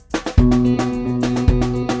Welcome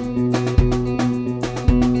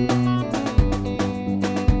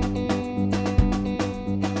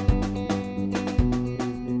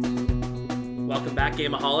back,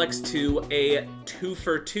 Gameaholics, to a Two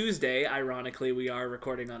for Tuesday. Ironically, we are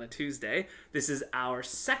recording on a Tuesday. This is our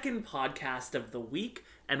second podcast of the week,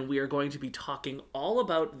 and we are going to be talking all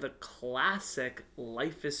about the classic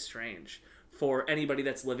Life is Strange. For anybody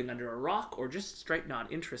that's living under a rock or just straight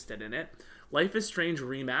not interested in it, Life is Strange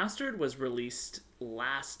Remastered was released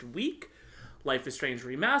last week. Life is Strange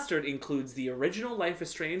Remastered includes the original Life is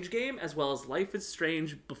Strange game, as well as Life is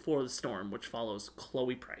Strange Before the Storm, which follows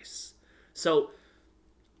Chloe Price. So,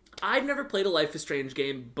 I've never played a Life is Strange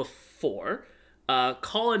game before.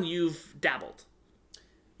 Colin, you've dabbled.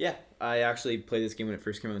 Yeah, I actually played this game when it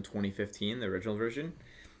first came out in 2015, the original version.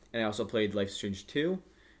 And I also played Life is Strange 2.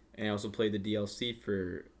 And I also played the DLC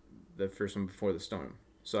for the first one, Before the Storm.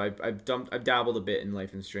 So I've dabbled a bit in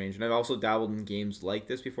Life is Strange. And I've also dabbled in games like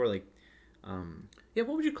this before, like... Yeah,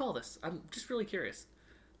 what would you call this? I'm just really curious.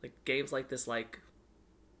 Like, games like this, like...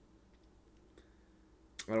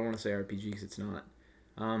 I don't want to say RPG because it's not.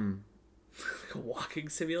 Like a walking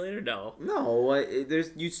simulator? No. No,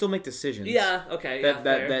 you still make decisions. Yeah, okay.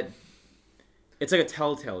 That it's like a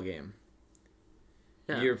Telltale game.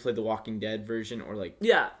 Yeah. You ever played the Walking Dead version or like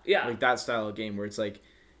Yeah. like that style of game where it's like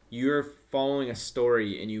you're following a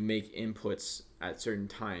story and you make inputs at certain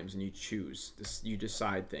times and you choose this, you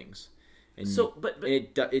decide things. And so, but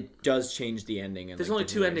it does change the ending. And there's like only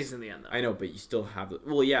two endings in the end, though. I know, but you still have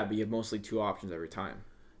but you have mostly two options every time.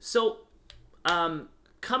 So,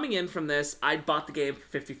 coming in from this, I bought the game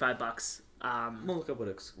for $55. I'm gonna look up what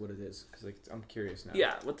it is because like, I'm curious now.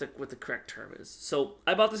 Yeah, what the correct term is. So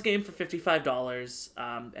I bought this game for $55,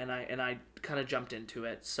 and I kind of jumped into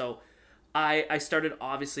it. So I started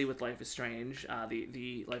obviously with Life is Strange,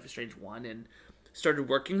 the Life is Strange 1, and started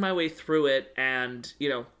working my way through it. And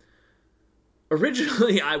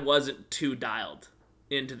originally I wasn't too dialed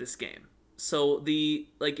into this game. So the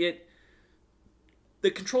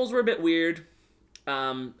controls were a bit weird.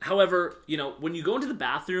 However, when you go into the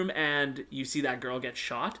bathroom and you see that girl get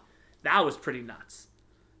shot, that was pretty nuts.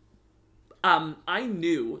 I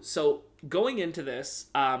knew, so going into this,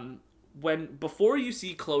 before you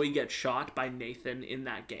see Chloe get shot by Nathan in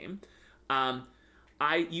that game,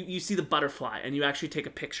 you see the butterfly and you actually take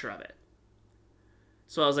a picture of it.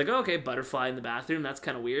 So I was like, oh, okay, butterfly in the bathroom, that's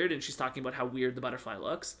kind of weird. And she's talking about how weird the butterfly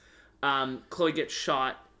looks. Chloe gets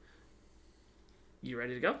shot. You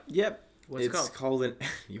ready to go? Yep. What's it called?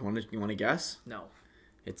 You want to guess? No.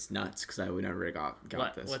 It's nuts because I would never got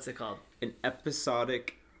this. What's it called? An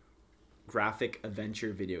episodic graphic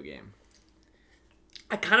adventure video game.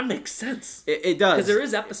 It kind of makes sense. It does. Because there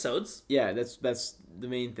is episodes. Yeah, that's the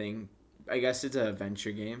main thing. I guess it's an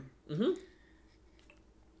adventure game. Mm-hmm.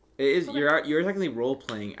 It is. Okay. You're technically role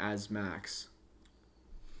playing as Max.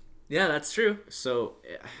 Yeah, that's true. So,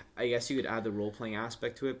 I guess you could add the role-playing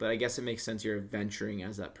aspect to it, but I guess it makes sense you're adventuring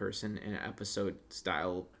as that person in an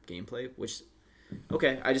episode-style gameplay, which,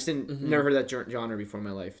 okay, I just never heard that genre before in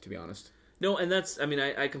my life, to be honest. No, and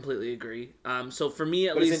I completely agree. So for me,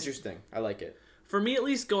 but it's interesting. I like it. For me, at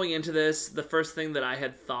least, going into this, the first thing that I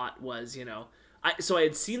had thought was, I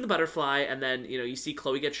had seen the butterfly, and then, you see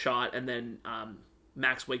Chloe get shot, and then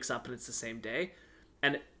Max wakes up, and it's the same day.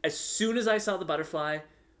 And as soon as I saw the butterfly,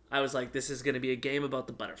 I was like, this is going to be a game about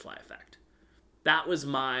the butterfly effect. That was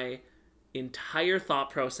my entire thought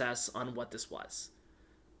process on what this was.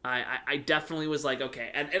 I definitely was like,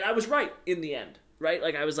 okay. And I was right in the end, right?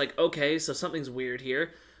 Like, I was like, okay, so something's weird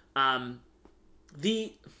here.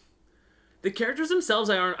 The characters themselves,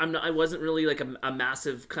 I wasn't really like a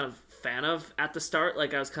massive kind of fan of at the start.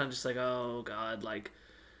 Like, I was kind of just like, oh, God, like...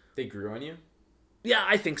 They grew on you? Yeah,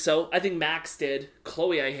 I think so. I think Max did.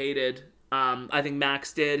 Chloe I hated. I think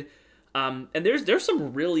Max did. And there's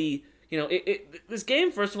some really, this game,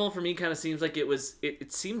 first of all, for me kind of seems like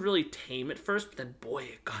it seemed really tame at first, but then boy,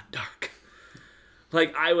 it got dark.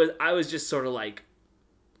 Like I was just sort of like,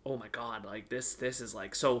 oh my God, like this is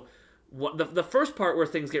like, so what the first part where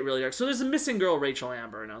things get really dark. So there's a missing girl, Rachel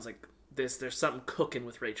Amber. And I was like, there's something cooking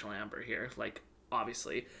with Rachel Amber here. Like,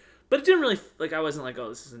 obviously, but it didn't really, like, I wasn't like, oh,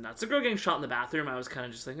 this is nuts. The girl getting shot in the bathroom, I was kind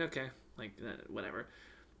of just like, okay, like whatever.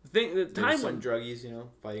 The time when druggies,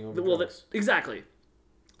 fighting over drugs. Exactly.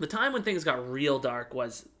 The time when things got real dark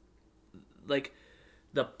was like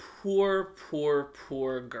the poor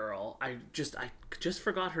girl. I just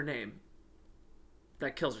forgot her name.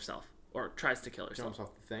 That kills herself or tries to kill herself. Jumps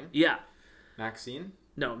off the thing. Yeah. Maxine.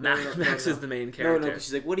 No, Max is the main character. No,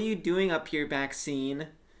 she's like, "What are you doing up here, Maxine?"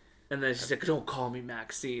 And then she's like, "Don't call me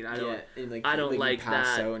Maxine. I don't like like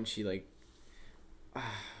that." out and she like.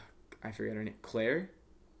 I forget her name. Claire?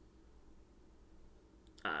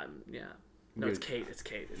 Yeah. No, it's Kate. It's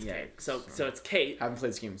Kate. It's Yeah, Kate. So sorry. it's Kate. I haven't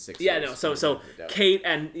played this game in 6 Yeah, years. no. So Kate,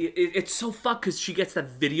 and it's so fucked because she gets that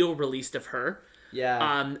video released of her.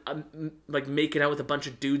 Yeah. Like making out with a bunch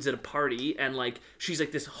of dudes at a party, and like she's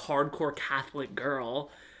like this hardcore Catholic girl,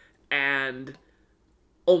 and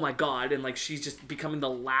oh my god, and like she's just becoming the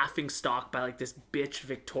laughing stock by like this bitch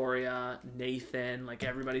Victoria, Nathan, like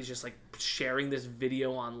everybody's just like sharing this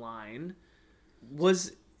video online.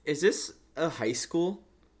 Is this a high school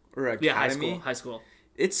or academy? Yeah, high school.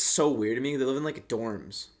 It's so weird to me. They live in like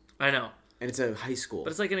dorms, I know, and it's a high school.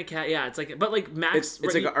 but it's like an academy. Yeah, it's like, but like Max.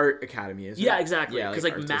 It's like an art academy, isn't it? Yeah, exactly. Yeah, Because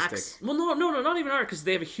like artistic. Max. Well, no, not even art. Because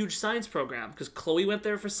they have a huge science program. Because Chloe went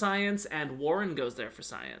there for science, and Warren goes there for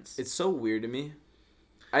science. It's so weird to me.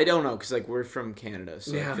 I don't know, because like we're from Canada,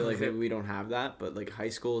 so Yeah, I feel like okay. we don't have that. But like high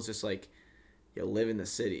school is just like you live in the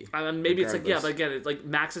city. Maybe it's like, yeah, regardless. but again, it's like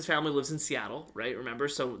Max's family lives in Seattle, right? Remember?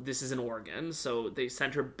 So this is in Oregon. So they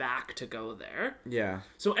sent her back to go there. Yeah.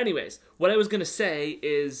 So, anyways, what I was gonna say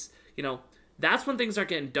is, that's when things start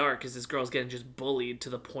getting dark. Is this girl's getting just bullied to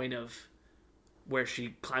the point of where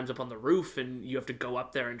she climbs up on the roof, and you have to go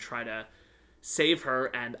up there and try to save her,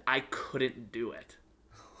 and I couldn't do it.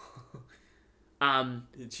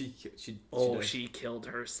 She killed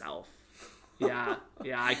herself. Yeah,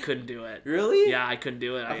 I couldn't do it. Really? Yeah, I couldn't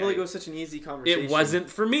do it. I feel like it was such an easy conversation. It wasn't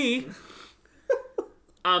for me.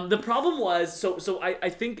 The problem was so I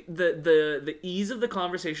think the ease of the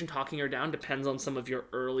conversation talking her down depends on some of your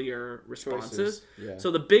earlier responses. Choices, yeah. So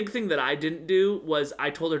the big thing that I didn't do was I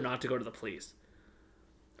told her not to go to the police.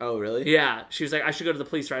 Oh, really? Yeah, she was like, I should go to the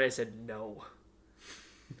police, right? I said no.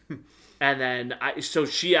 And then so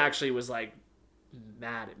she actually was like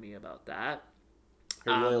mad at me about that.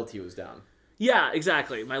 Her loyalty was down. Yeah,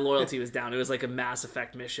 exactly. My loyalty was down. It was like a Mass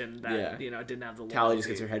Effect mission that didn't have the loyalty. Callie just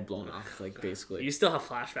gets her head blown off, like basically. You still have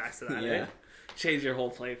flashbacks to that, Yeah. eh? Change your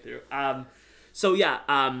whole playthrough. So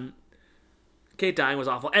yeah, Kate dying was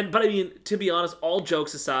awful. But I mean, to be honest, all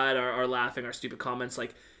jokes aside, our laughing, our stupid comments,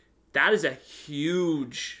 like that is a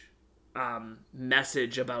huge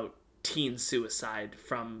message about teen suicide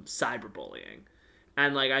from cyberbullying.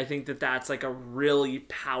 And like I think that's like a really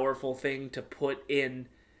powerful thing to put in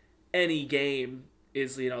any game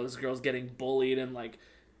is, this girl's getting bullied, and like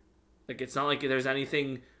it's not like there's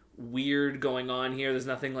anything weird going on here. There's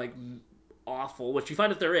nothing like awful, which you find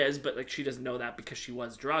that there is, but like she doesn't know that because she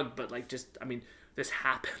was drugged. But like this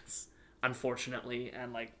happens, unfortunately,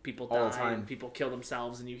 and like people die All the time. and people kill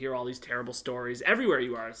themselves, and you hear all these terrible stories everywhere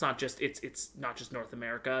you are. It's not just not just North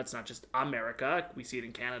America. It's not just America. We see it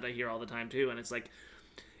in Canada here all the time too, and it's like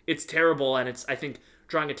it's terrible. And I think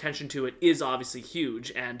drawing attention to it is obviously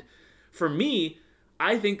huge. And for me,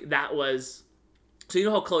 I think that was... So you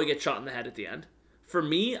know how Chloe gets shot in the head at the end? For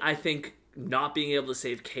me, I think not being able to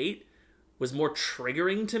save Kate was more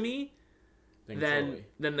triggering to me than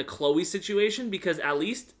the Chloe situation, because at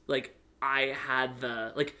least, like, I had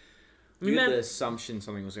the... Like, You had the assumption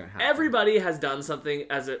something was going to happen. Everybody has done something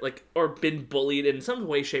or been bullied in some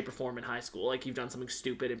way, shape, or form in high school. Like, you've done something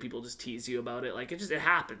stupid and people just tease you about it. Like, it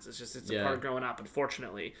happens. It's a part of growing up,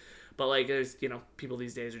 unfortunately. But like, there's people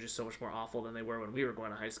these days are just so much more awful than they were when we were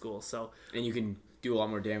going to high school. So and you can do a lot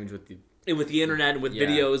more damage with the internet and with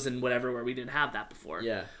videos and whatever, where we didn't have that before.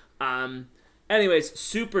 Yeah. Anyways,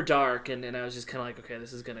 super dark, and I was just kind of like, okay,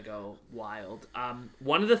 this is gonna go wild.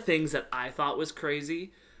 One of the things that I thought was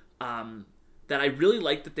crazy, that I really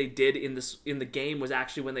liked that they did in the game was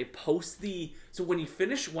actually when they post so when you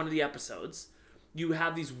finish one of the episodes, you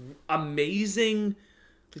have these amazing,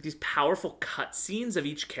 like these powerful cutscenes of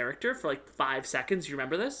each character for like 5 seconds. You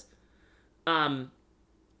remember this? And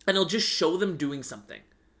it'll just show them doing something.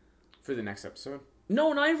 For the next episode?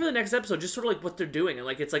 No, not even for the next episode. Just sort of like what they're doing. And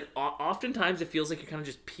like, it's like oftentimes it feels like you're kind of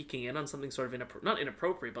just peeking in on something sort of not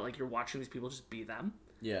inappropriate, but like you're watching these people just be them.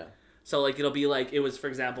 Yeah. So like it'll be like, it was, for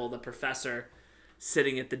example, the professor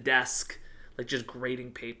sitting at the desk, like just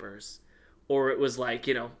grading papers. Or it was like,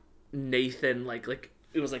 Nathan, like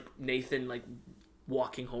it was like Nathan, like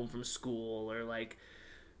walking home from school, or like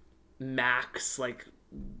Max, like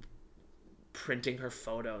printing her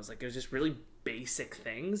photos. Like it was just really basic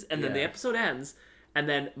things. And then the episode ends, and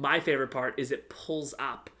then my favorite part is it pulls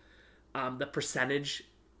up the percentage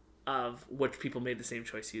of which people made the same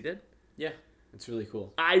choice you did. Yeah, it's really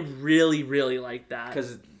cool. I really, really like that.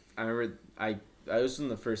 Because I remember I was in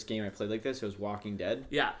the first game I played like this. It was Walking Dead.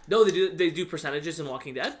 Yeah. No, they do percentages in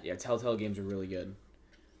Walking Dead. Yeah, Telltale games are really good.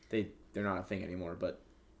 They're not a thing anymore, but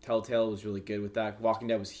Telltale was really good with that. Walking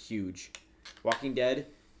Dead was huge. Walking Dead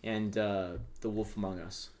and The Wolf Among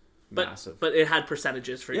Us. Massive. But it had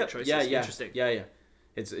percentages for your choices. Yeah. Interesting. Yeah.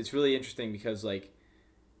 It's really interesting because like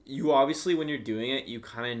you obviously when you're doing it, you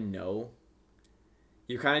kind of know.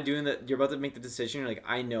 You're kind of doing that. You're about to make the decision. You're like,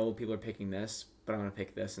 I know people are picking this, but I'm gonna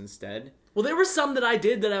pick this instead. Well, there were some that I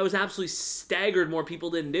did that I was absolutely staggered more people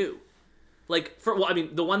didn't do. Like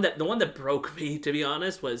the one that broke me, to be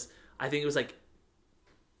honest, was I think it was like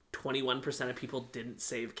 21% of people didn't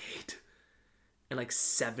save Kate, and like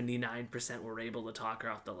 79% were able to talk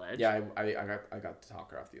her off the ledge. Yeah, I got to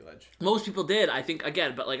talk her off the ledge. Most people did, I think,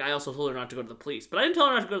 again, but like I also told her not to go to the police. But I didn't tell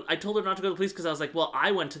her not to go. I told her not to go to the police because I was like, well,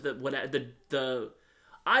 I went to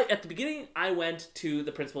at the beginning I went to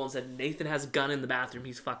the principal and said Nathan has a gun in the bathroom.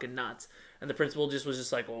 He's fucking nuts. And the principal was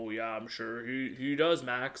just like, oh yeah, I'm sure he does,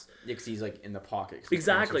 Max. Yeah, because he's like in the pocket.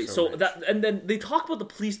 Exactly. So that, and then they talk about the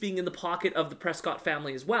police being in the pocket of the Prescott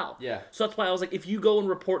family as well. Yeah. So that's why I was like, if you go and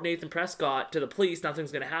report Nathan Prescott to the police,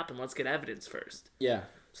 nothing's gonna happen. Let's get evidence first. Yeah.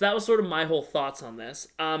 So that was sort of my whole thoughts on this.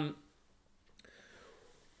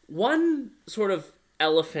 One sort of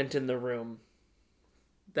elephant in the room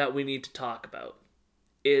that we need to talk about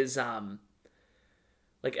is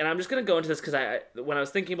like, and I'm just gonna go into this because I when I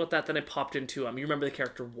was thinking about that, then I popped into you remember the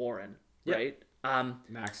character Warren, right?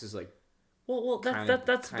 Max is like, well,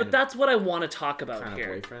 that's what I want to talk about kind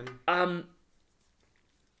here. of boyfriend.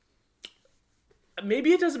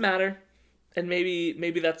 Maybe it doesn't matter, and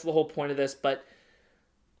maybe that's the whole point of this, but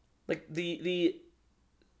like the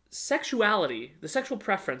sexuality, the sexual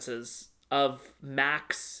preferences of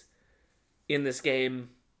Max in this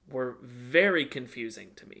game were very confusing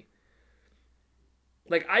to me.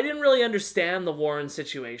 Like, I didn't really understand the Warren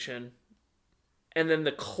situation, and then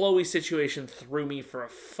the Chloe situation threw me for a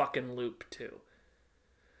fucking loop too.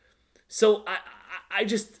 So I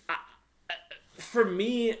just for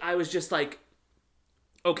me, I was just like,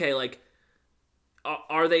 okay, like,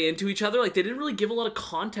 are they into each other? Like, they didn't really give a lot of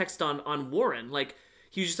context on Warren. Like,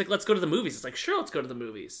 he was just like, let's go to the movies. It's like, sure, let's go to the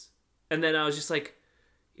movies. And then I was just like,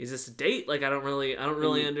 is this a date? Like, I don't really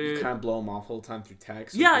You kind of blow him off all the time through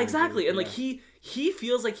text. Yeah, exactly. And like he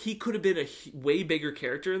feels like he could have been a way bigger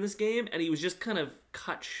character in this game, and he was just kind of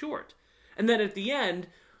cut short. And then at the end,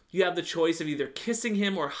 you have the choice of either kissing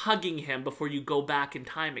him or hugging him before you go back in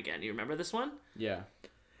time again. You remember this one? Yeah.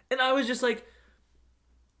 And I was just like,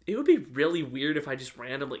 it would be really weird if I just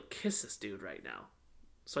randomly kiss this dude right now.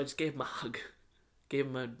 So I just gave him a hug, gave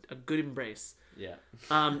him a good embrace. Yeah.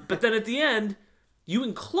 But then at the end, you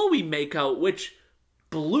and Chloe make out, which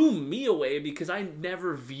blew me away because I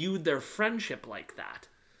never viewed their friendship like that.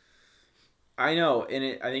 I know,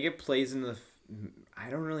 and I think it plays in the. I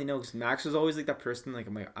don't really know because Max was always like that person. Like,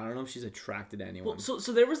 I'm like, I don't know if she's attracted to anyone. Well,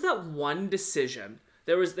 so there was that one decision.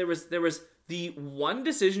 There was the one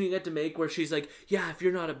decision you get to make where she's like, yeah, if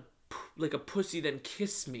you're not a pussy, then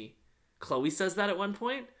kiss me. Chloe says that at one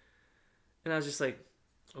point, and I was just like,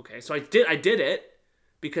 okay. So I did it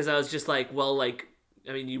because I was just like, well, like,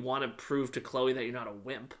 I mean, you want to prove to Chloe that you're not a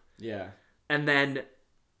wimp. Yeah. And then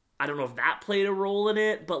I don't know if that played a role in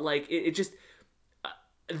it, but like it just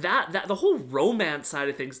that the whole romance side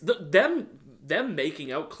of things, them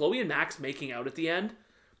making out, Chloe and Max making out at the end,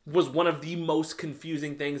 was one of the most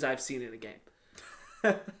confusing things I've seen in a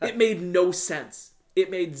game. It made no sense. It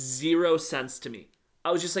made zero sense to me. I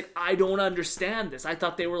was just like, I don't understand this. I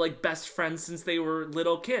thought they were like best friends since they were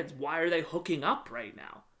little kids. Why are they hooking up right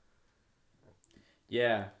now?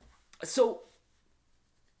 Yeah. So,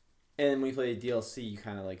 and when you play DLC, you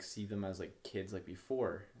kind of like see them as like kids like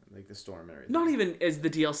before, like the storm and everything. not even as the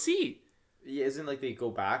DLC. Yeah, isn't like they go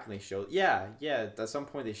back and they show? Yeah. At some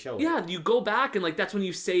point they show. Yeah, you go back and like that's when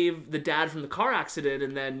you save the dad from the car accident,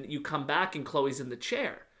 and then you come back and Chloe's in the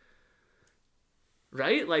chair.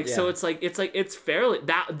 Right? Like, yeah. So it's fairly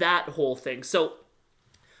that whole thing. So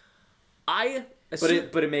I assume,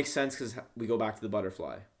 but it makes sense because we go back to the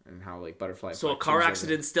butterfly and how like butterfly. So a car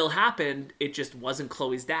accident still happened. It just wasn't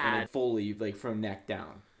Chloe's dad. And fully like from neck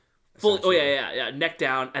down. Fully. Oh yeah, neck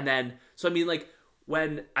down, and then so I mean like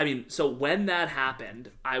when that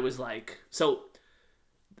happened, I was like, so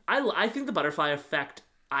I think the butterfly effect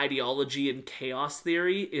ideology and chaos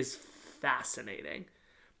theory is fascinating.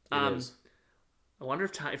 It is. I wonder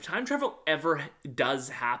if time travel ever does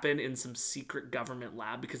happen in some secret government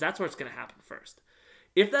lab, because that's where it's going to happen first.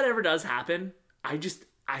 If that ever does happen, I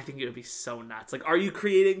think it would be so nuts. Like, are you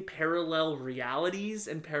creating parallel realities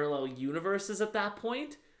and parallel universes at that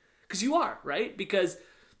point? Because you are, right? Because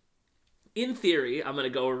in theory, I'm going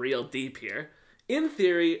to go real deep here. In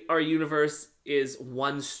theory, our universe is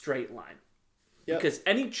one straight line. Yep. Because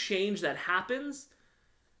any change that happens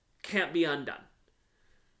can't be undone.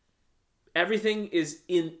 Everything is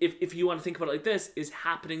if you want to think about it like this, is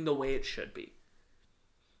happening the way it should be.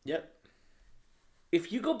 Yep.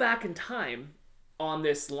 If you go back in time, on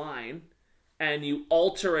this line and you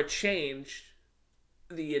alter a change,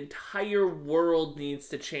 the entire world needs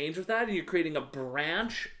to change with that, and you're creating a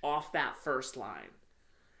branch off that first line.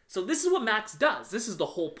 So this is what Max does. This is the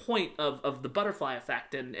whole point of the butterfly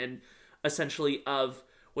effect and essentially of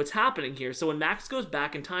what's happening here. So when Max goes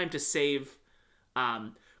back in time to save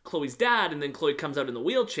Chloe's dad, and then Chloe comes out in the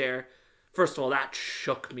wheelchair, first of all, that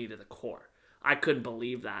shook me to the core. I couldn't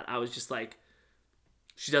believe that. I was just like,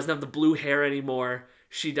 she doesn't have the blue hair anymore.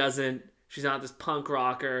 She's not this punk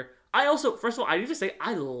rocker. I also, first of all, I need to say,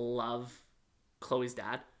 I love Chloe's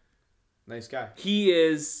dad. Nice guy. He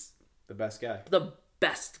is the best guy. The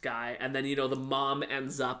best guy. And then, the mom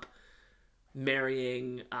ends up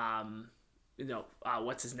marrying,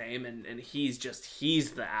 what's his name? And he's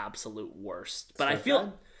the absolute worst. But I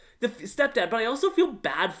feel, the stepdad, but I also feel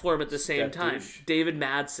bad for him at the same time. Douche. David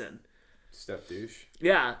Madsen. Step douche.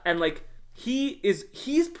 Yeah. And like,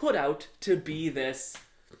 he's put out to be this,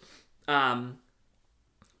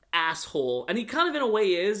 asshole, and he kind of in a way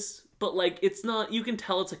is, but like it's not, you can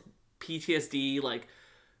tell it's like PTSD, like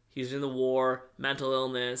he's in the war, mental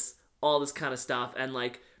illness, all this kind of stuff, and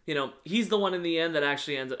like, he's the one in the end that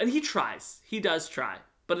actually ends up, and he does try,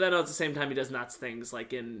 but then at the same time he does nuts things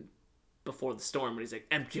like in Before the Storm when he's like,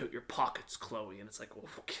 empty out your pockets, Chloe, and it's like,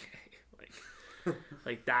 well, okay,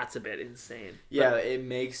 like that's a bit insane. Yeah, but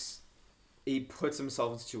he puts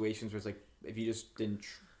himself in situations where it's like, if you just didn't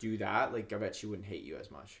do that, like I bet she wouldn't hate you as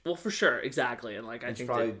much. Well, for sure, exactly, and like I think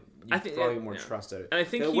probably more trust at it. And I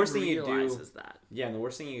think the worst thing you do that. Yeah, and the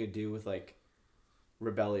worst thing you could do with like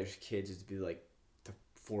rebellious kids is to be like to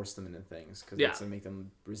force them into things because that's gonna make them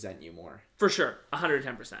resent you more. For sure,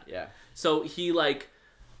 110%. Yeah. So he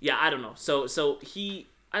I don't know. So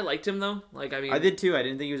I liked him though. Like I mean, I did too. I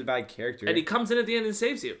didn't think he was a bad character. And he comes in at the end and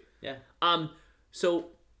saves you. Yeah. So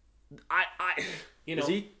I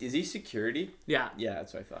Is he security? Yeah. Yeah,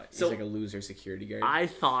 that's what I thought. He's so like a loser security guard. I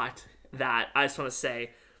thought that, I just want to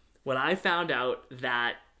say, when I found out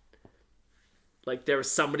that like there was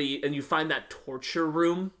somebody, and you find that torture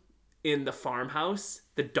room in the farmhouse,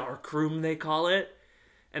 the dark room they call it,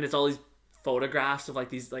 and it's all these photographs of like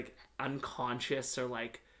these like unconscious or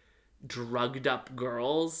like drugged up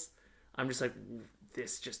girls, I'm just like,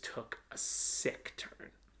 this just took a sick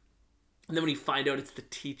turn. And then when you find out it's the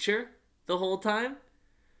teacher the whole time,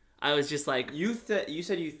 I was just like, you said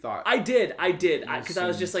you thought. I did because I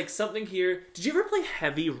was just like, something here. Did you ever play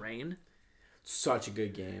Heavy Rain? Such a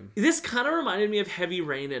good game. This kind of reminded me of Heavy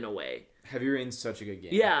Rain in a way. Heavy Rain's such a good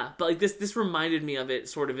game. Yeah, but like this reminded me of it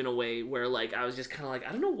sort of in a way where like I was just kind of like,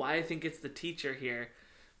 I don't know why I think it's the teacher here,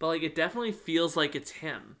 but like it definitely feels like it's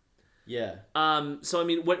him. Yeah. So I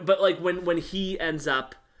mean, when he ends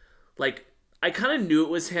up, like I kind of knew it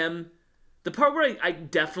was him. The part where I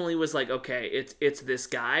definitely was like, okay, it's this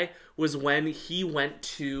guy, was when he went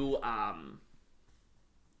to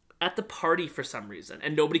at the party for some reason,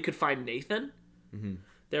 and nobody could find Nathan. Mm-hmm.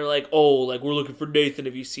 They're like, oh, like we're looking for Nathan.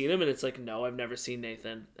 Have you seen him? And it's like, no, I've never seen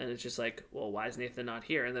Nathan. And it's just like, well, why is Nathan not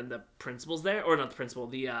here? And then the principal's there, or not the principal,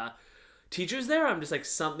 the teacher's there. I'm just like,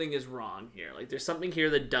 something is wrong here. Like there's something here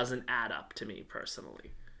that doesn't add up to me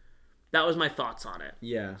personally. That was my thoughts on it.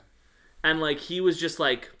 Yeah. And like he was just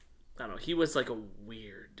like, I don't know, he was like a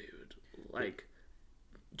weird dude. Like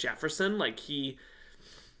Jefferson, like he,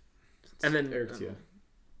 and then Eric too.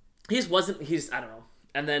 He's I don't know.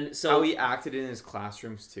 And then so how he acted in his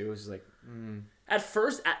classrooms too was just like at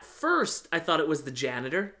first I thought it was the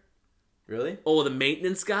janitor. Really? Oh, the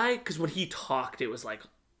maintenance guy, because when he talked it was like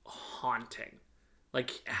haunting.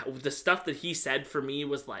 Like the stuff that he said for me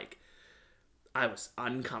was like, I was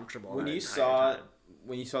uncomfortable. When you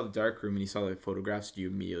saw the dark room and you saw the photographs, do you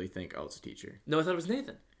immediately think, oh, it's a teacher? No, I thought it was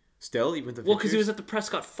Nathan. Still, even with the Well, because he was at the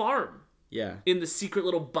Prescott farm. Yeah. In the secret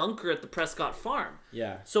little bunker at the Prescott farm.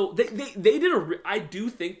 Yeah. So they did I do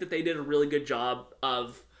think that they did a really good job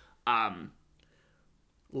of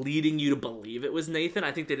leading you to believe it was Nathan.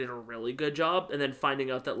 I think they did a really good job. And then finding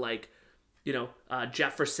out that like,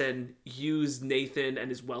 Jefferson used Nathan and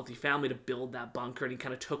his wealthy family to build that bunker, and he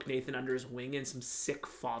kind of took Nathan under his wing in some sick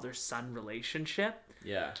father-son relationship.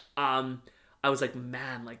 Yeah. I was like,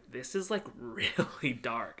 man, like this is like really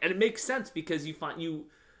dark. And it makes sense because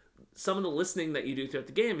some of the listening that you do throughout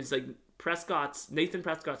the game is like Nathan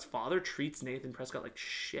Prescott's father treats Nathan Prescott like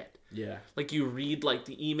shit. Yeah. Like you read like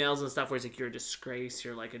the emails and stuff where it's like, you're a disgrace,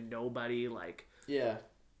 you're like a nobody, like yeah.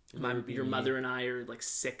 Your mother and I are like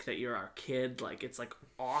sick that you're our kid. Like it's like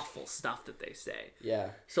awful stuff that they say. Yeah.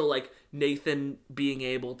 So like Nathan being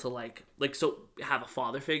able to like so have a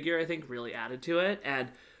father figure, I think really added to it. And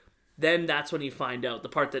then that's when you find out the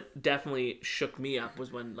part that definitely shook me up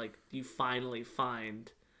was when like you finally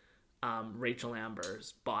find Rachel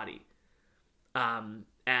Amber's body.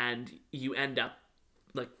 And you end up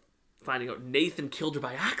like finding out Nathan killed her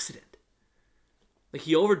by accident. Like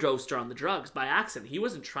he overdosed her on the drugs by accident. He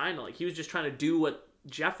wasn't trying to, like, he was just trying to do what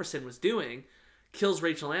Jefferson was doing. Kills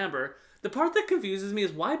Rachel Amber. The part that confuses me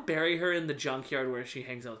is why bury her in the junkyard where she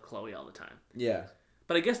hangs out with Chloe all the time? Yeah.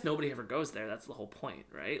 But I guess nobody ever goes there. That's the whole point,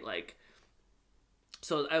 right? Like,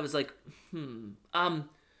 so I was like, The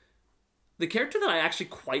character that I actually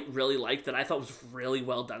quite really liked, that I thought was really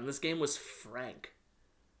well done in this game, was Frank,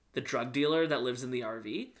 the drug dealer that lives in the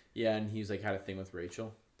RV. Yeah, and he's like had a thing with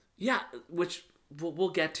Rachel. Yeah, which we'll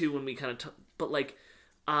get to when we kind of but like,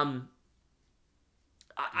 I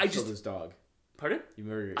killed just his dog. Pardon? You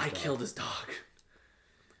murdered his dog. I killed his dog.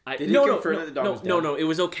 Did he confirm that the dog was dead? No, it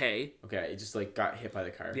was okay. Okay, he just like got hit by the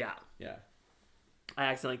car. Yeah. Yeah. I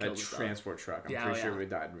accidentally killed his dog. Transport truck. I'm pretty sure we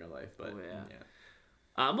died in real life, but yeah.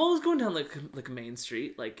 Well, it was going down like Main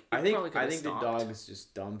Street. Like I think the dog is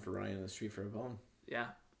just dumb for running on the street for a bone. Yeah,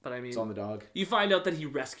 but I mean, it's on the dog. You find out that he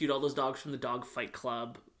rescued all those dogs from the dog fight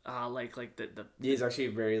club. He's actually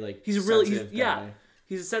a very like he's a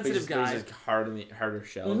sensitive guy. He's like harder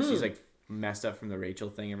shell. Mm-hmm. So he's like messed up from the Rachel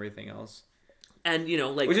thing, everything else. And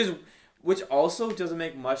like which also doesn't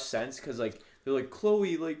make much sense because like they're like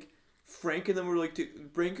Chloe, like Frank and them were like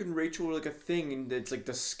Frank and Rachel were like a thing, and it's like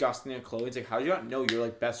disgusting at Chloe. It's like, how do you not know you're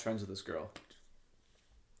like best friends with this girl?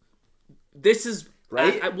 This is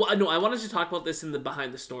right. I wanted to talk about this in the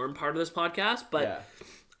Behind the Storm part of this podcast, but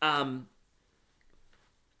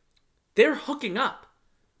they're hooking up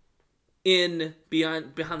in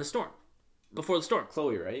Behind the Storm, Before the Storm.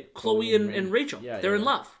 Chloe, right? Chloe and Rachel. Yeah, they're in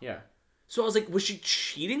love. Yeah. So I was like, was she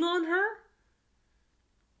cheating on her?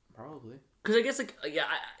 Probably. Because I guess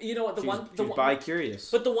you know what she's bi-curious.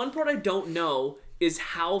 But the one part I don't know is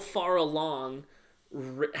how far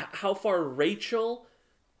Rachel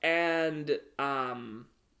and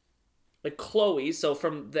like Chloe. So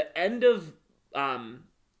from the end of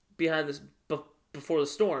Before the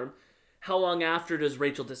Storm, how long after does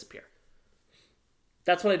Rachel disappear?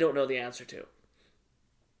 That's what I don't know the answer to.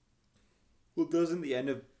 Well, doesn't the end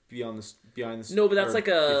of Behind the Storm? No, but that's like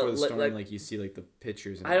a Before the Storm, like you see like the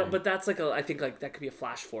pictures. And I don't. But that's like I think like that could be a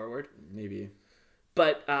flash forward. Maybe.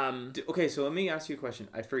 But okay, so let me ask you a question.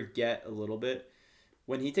 I forget a little bit.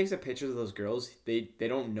 When he takes a picture of those girls, they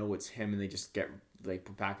don't know it's him, and they just get like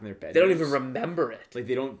put back in their bed. They don't even remember it. Like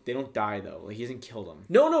they don't die though. Like he doesn't kill them.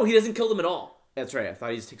 No, he doesn't kill them at all. That's right. I thought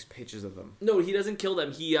he just takes pictures of them. No, he doesn't kill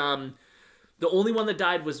them. He the only one that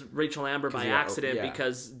died was Rachel Amber by accident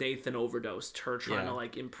because Nathan overdosed her trying to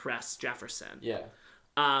like impress Jefferson. Yeah.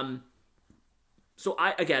 So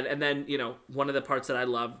and then one of the parts that I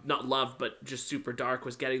not loved, but just super dark,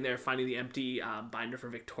 was getting there, finding the empty binder for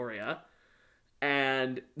Victoria.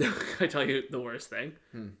 And can I tell you the worst thing?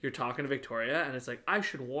 You're talking to Victoria, and it's like, I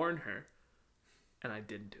should warn her. And I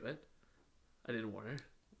didn't do it. I didn't warn her.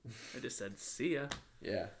 I just said, see ya.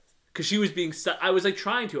 Yeah. Because she was being I was like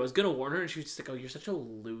trying to. I was going to warn her, and she was just like, oh, you're such a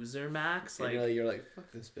loser, Max. Like, and you're like,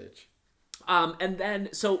 fuck this bitch. And then,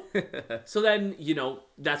 so then,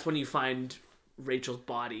 that's when you find Rachel's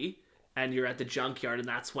body, and you're at the junkyard, and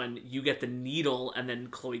that's when you get the needle, and then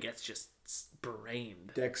Chloe gets just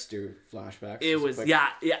brained. Dexter flashbacks. It was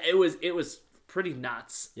it was pretty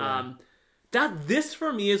nuts. Yeah. This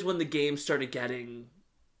for me is when the game started getting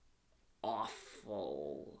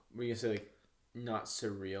awful. Were you gonna say like not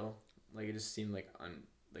surreal? Like it just seemed like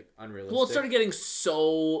unrealistic. Well, it started getting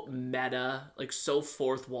so meta, like so not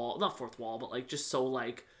fourth wall, but like just so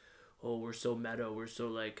like, oh, we're so meta, we're so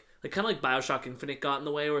like kind of like BioShock Infinite got in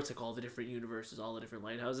the way, where it's like all the different universes, all the different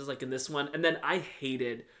lighthouses, like in this one. And then I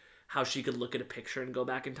hated how she could look at a picture and go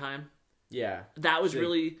back in time. Yeah. That was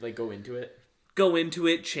really... Like, go into it,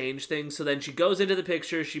 change things. So then she goes into the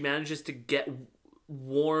picture. She manages to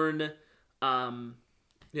warn,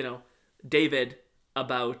 David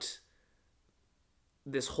about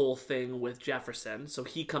this whole thing with Jefferson. So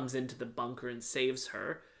he comes into the bunker and saves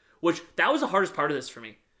her. Which, that was the hardest part of this for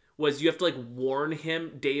me. Was you have to, like, warn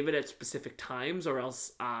David, at specific times, or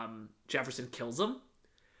else Jefferson kills him.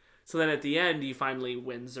 So then at the end, he finally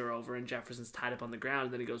wins her over, and Jefferson's tied up on the ground,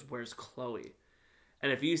 and then he goes, where's Chloe?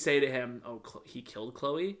 And if you say to him, oh, he killed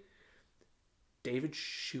Chloe, David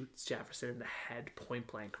shoots Jefferson in the head, point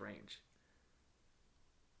blank range.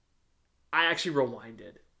 I actually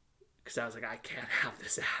rewinded, because I was like, I can't have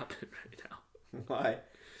this happen right now. Why?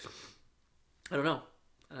 I don't know.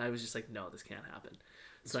 And I was just like, no, this can't happen.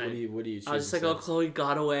 So what do you choose? I was just like, oh, Chloe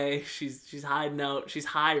got away. She's hiding out. She's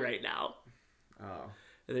high right now. Oh.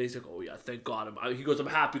 And then he's like, oh yeah, thank God. He goes, I'm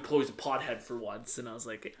happy Chloe's a pothead for once. And I was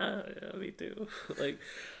like, yeah, me too. Like,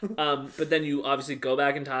 but then you obviously go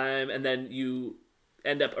back in time, and then you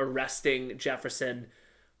end up arresting Jefferson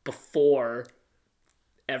before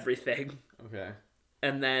everything. Okay.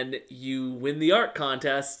 And then you win the art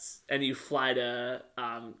contests, and you fly to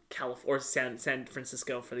California, San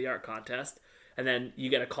Francisco for the art contest. And then you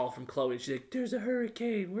get a call from Chloe. She's like, there's a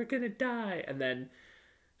hurricane. We're going to die. And then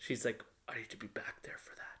she's like, I need to be back there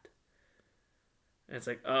for that. And it's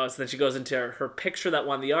like, oh, so then she goes into her picture that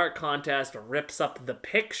won the art contest, rips up the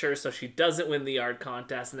picture so she doesn't win the art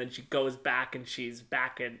contest, and then she goes back and she's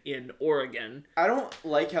back in Oregon. I don't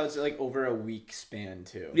like how it's like over a week span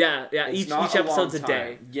too. Yeah. Each episode's a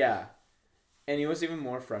day. Yeah. And you know what's even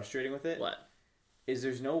more frustrating with it? What? Is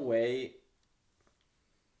there's no way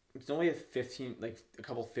a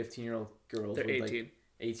couple 15-year-old girls They're would 18.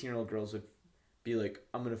 18-year-old girls would be like,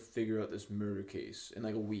 I'm gonna figure out this murder case in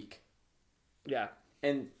like a week. Yeah.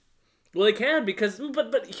 And well, they can because,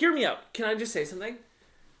 but hear me out. Can I just say something?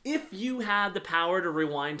 If you had the power to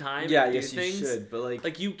rewind time, yeah, and do yes, things, you should. But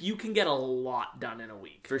like you can get a lot done in a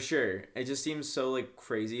week. for sure. It just seems so like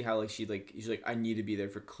crazy how like she's like I need to be there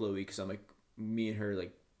for Chloe because I'm like me and her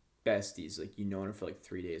like besties. Like you known her for like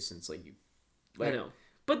 3 days since like you. Like, I know.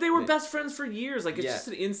 But they were best friends for years. Like, it's Yeah. just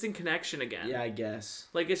an instant connection again. Yeah, I guess.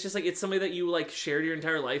 Like, it's just like, it's somebody that you, like, shared your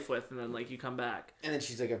entire life with, and then, like, you come back. And then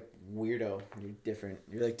she's like a weirdo. You're different.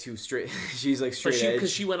 You're like too straight. She's like straight edge.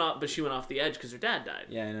 Because she went off the edge because her dad died.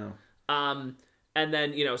 Yeah, I know. And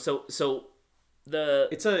then, you know, so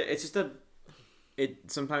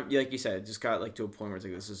sometimes, like you said, it just got like to a point where it's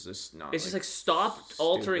like, this is just not. it's just like, stop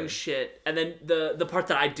altering stupid. shit. And then the part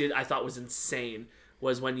that I thought was insane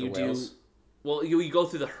was when you whales. you go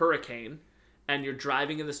through the hurricane, and you're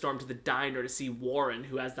driving in the storm to the diner to see Warren,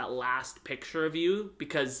 who has that last picture of you,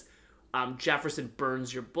 because Jefferson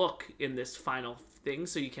burns your book in this final thing,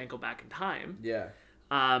 so you can't go back in time. Yeah.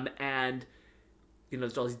 And you know,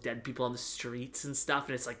 there's all these dead people on the streets and stuff,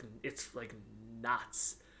 and it's like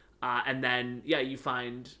nuts. And then you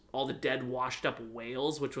find all the dead washed up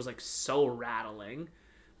whales, which was like so rattling.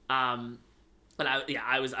 And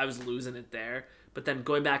I was losing it there. But then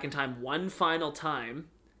going back in time one final time,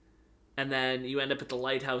 and then you end up at the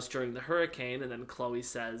lighthouse during the hurricane, and then Chloe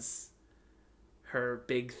says her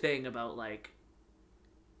big thing about, like,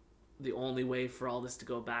 the only way for all this to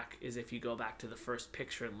go back is if you go back to the first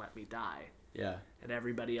picture and let me die. Yeah. And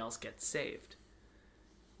everybody else gets saved.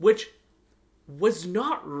 Which was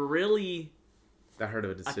not really That hurt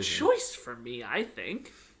of a decision. a choice for me, I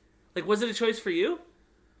think. Like, was it a choice for you?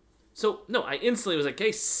 So, no, I instantly was like,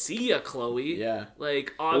 hey, see ya, Chloe. Yeah. Like,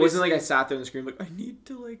 It obviously... wasn't like I sat there and screamed like, I need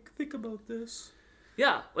to like think about this.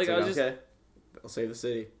 Yeah, like, It's I was just... okay, I'll save the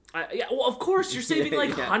city. Yeah, well, of course, you're saving,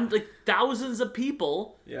 like, Yeah. like thousands of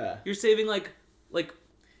people. Yeah. You're saving, like...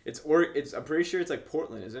 It's I'm pretty sure it's like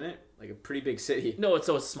Portland, isn't it? Like a pretty big city. No, it's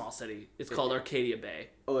a small city. It's called Arcadia Bay.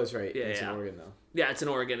 Oh, that's right. Yeah, It's yeah. in Oregon though. Yeah, it's in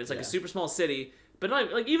Oregon. It's like Yeah. a super small city. But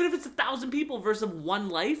not, like, even if it's 1,000 people versus one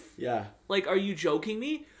life, Yeah. like, are you joking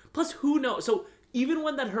me? Plus, who knows? So, even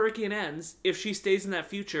when that hurricane ends, if she stays in that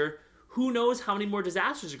future, who knows how many more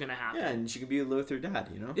disasters are going to happen? Yeah, and she could be with her dad,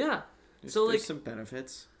 you know? Yeah. There's some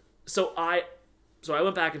benefits. So I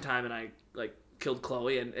went back in time and I, like, killed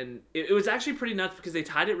Chloe, and it was actually pretty nuts because they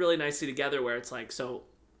tied it really nicely together where it's like, so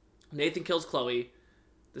Nathan kills Chloe,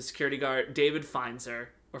 the security guard, David finds her,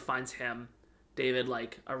 or finds him, David,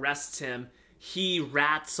 like, arrests him, he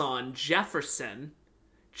rats on Jefferson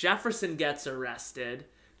gets arrested,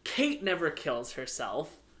 Kate never kills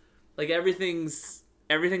herself, like, everything's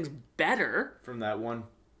better. From that one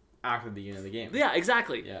act at the beginning of the game. Yeah,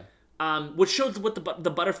 exactly. Yeah. Which shows what the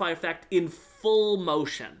butterfly effect in full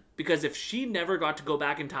motion. Because if she never got to go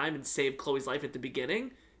back in time and save Chloe's life at the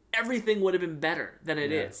beginning, everything would have been better than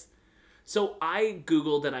it is. So I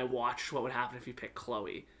Googled and I watched what would happen if you pick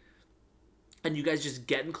Chloe. And you guys just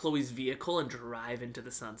get in Chloe's vehicle and drive into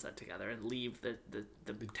the sunset together and leave the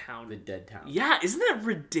town. The dead town. Yeah, isn't that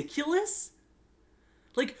ridiculous?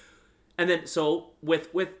 Like, and then, so,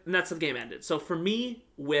 and that's how the game ended. So for me,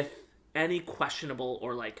 with any questionable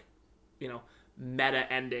or, like, you know,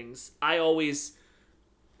 meta endings, I always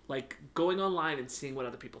like going online and seeing what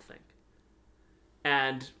other people think.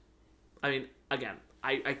 And, I mean, again,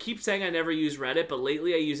 I keep saying I never use Reddit, but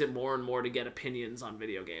lately I use it more and more to get opinions on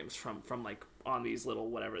video games from like, on these little,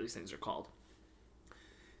 whatever these things are called.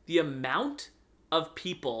 The amount of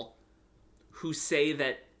people who say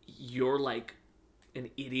that you're, like, an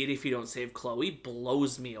idiot if you don't save Chloe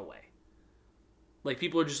blows me away. Like,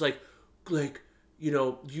 people are just like, you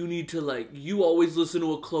know, you need to, like, you always listen to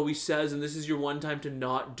what Chloe says, and this is your one time to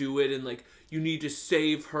not do it, and, like, you need to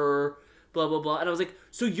save her, blah, blah, blah. And I was like,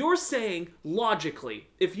 so you're saying, logically,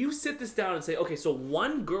 if you sit this down and say, okay, so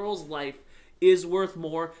one girl's life is worth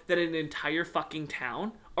more than an entire fucking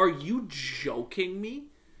town, are you joking me?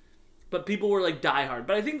 But people were, like, diehard.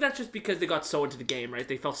 But I think that's just because they got so into the game, right?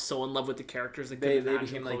 They fell so in love with the characters. Like, they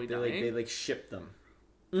became, like, they shipped them.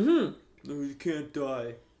 Mm-hmm. No, you can't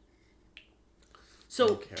die.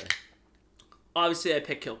 So, obviously, I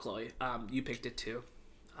picked Kill Chloe. You picked it too.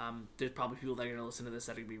 There's probably people that are going to listen to this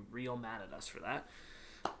that are going to be real mad at us for that.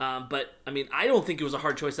 But, I mean, I don't think it was a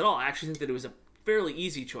hard choice at all. I actually think that it was a fairly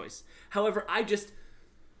easy choice. However,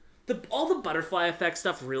 all the butterfly effect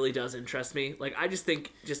stuff really does interest me. Like, I just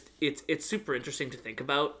think it's super interesting to think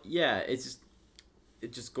about. Yeah, it's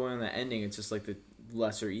just going on the ending. It's just like the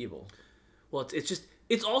lesser evil. Well,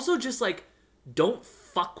 it's also just like, don't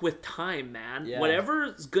fuck with time, man. Yeah.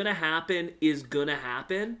 Whatever's gonna happen is gonna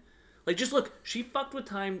happen. Like, just look, she fucked with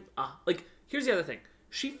time. Like, here's the other thing.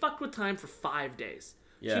 She fucked with time for 5 days.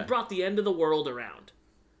 Yeah. She brought the end of the world around.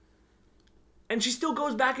 And she still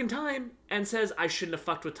goes back in time and says, I shouldn't have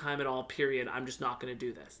fucked with time at all, period. I'm just not gonna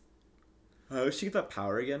do this. How did she get that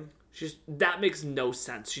power again? That makes no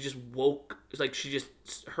sense. She just she just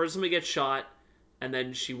heard somebody get shot, and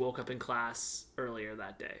then she woke up in class earlier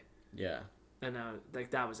that day. Yeah. And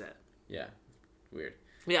like, that was it. Yeah. Weird.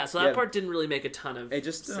 Yeah, so that part didn't really make a ton of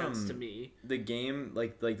sense to me. The game,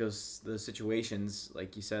 like those situations,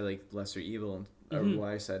 like you said, like lesser evil, or what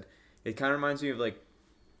I said, it kind of reminds me of, like,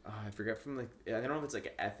 I forget from, like, I don't know if it's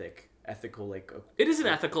like ethical, like. It is an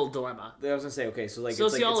ethical dilemma. I was gonna say, okay, so like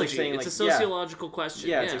sociology. It's like saying, it's a sociological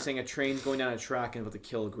question. Yeah, it's like saying a train's going down a track and about to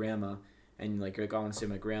kill a grandma, and like you're like, oh, I want to save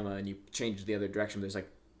my grandma, and you change the other direction. There's like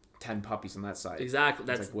 10 puppies on that side. Exactly.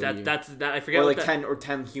 That's I forget. Or what like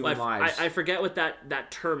 10 human lives. I forget what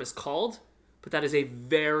that term is called, but that is a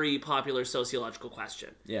very popular sociological question.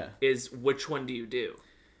 Yeah. Is which one do you do?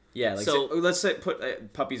 Yeah. Like, so let's say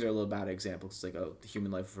puppies are a little bad example. It's like, the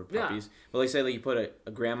human life for puppies. Yeah. But like, say like you put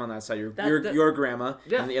a grandma on that side, your grandma,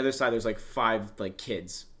 and on the other side there's like 5 like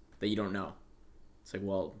kids that you don't know. It's like,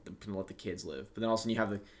 well, let the kids live. But then all of a sudden you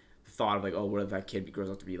have the thought of like, oh, what if that kid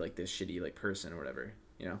grows up to be like this shitty like person or whatever.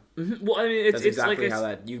 You know. Mm-hmm. Well, I mean, that's exactly how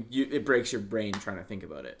that it breaks your brain trying to think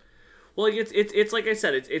about it. Well, like, it's like I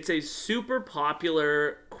said, it's a super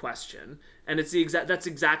popular question, and that's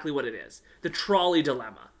exactly what it is. The trolley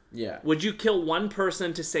dilemma. Yeah. Would you kill one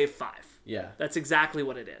person to save 5? Yeah. That's exactly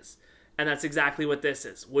what it is, and that's exactly what this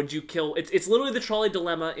is. Would you kill? It's literally the trolley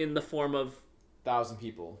dilemma in the form of 1,000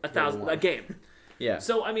 people. A game. Yeah.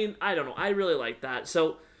 So I mean, I don't know. I really like that.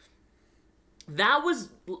 So. That was,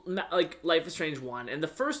 like, Life is Strange 1, and the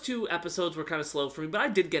first 2 episodes were kind of slow for me, but I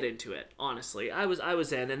did get into it, honestly. I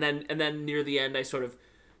was in, and then near the end, I sort of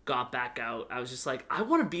got back out. I was just like, I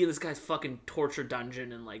want to be in this guy's fucking torture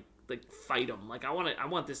dungeon and, like fight him. Like, I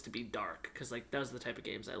want this to be dark, because, like, those are the type of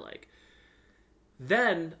games I like.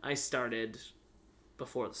 Then I started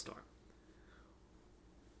Before the Storm.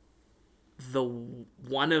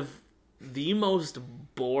 One of the most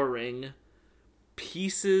boring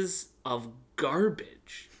pieces of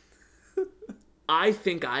garbage I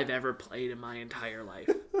think I've ever played in my entire life.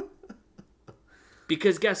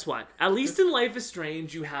 Because guess what? At least in Life is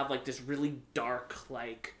Strange, you have like this really dark,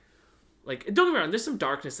 like don't get me wrong, there's some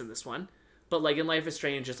darkness in this one, but like in Life is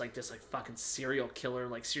Strange, it's like this like fucking serial killer,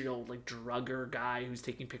 like serial like drugger guy who's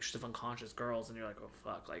taking pictures of unconscious girls, and you're like, oh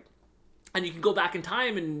fuck, like, and you can go back in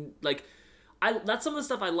time and like. That's some of the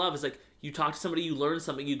stuff I love is like you talk to somebody, you learn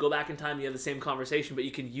something, you go back in time, you have the same conversation, but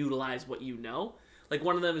you can utilize what you know. Like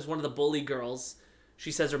one of them is one of the bully girls.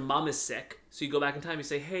 She says her mom is sick, so you go back in time, you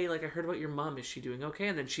say, hey, like I heard about your mom, is she doing okay?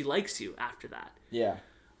 And then she likes you after that. Yeah.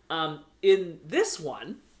 In this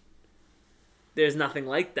one, there's nothing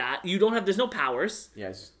like that. There's no powers. Yeah,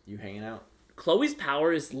 it's just you hanging out. Chloe's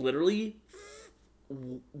power is literally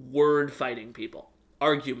word fighting people.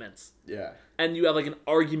 Arguments. Yeah. And you have like an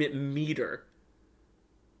argument meter.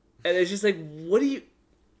 And it's just like,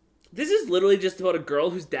 this is literally just about a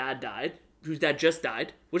girl whose dad just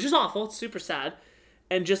died, which is awful. It's super sad.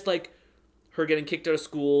 And just like her getting kicked out of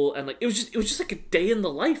school, and like it was just like a day in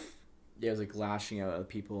the life. Yeah, it was like lashing out at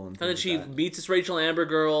people, and then she meets this Rachel Amber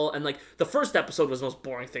girl, and like the first episode was the most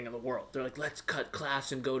boring thing in the world. They're like, let's cut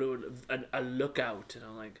class and go to a lookout, and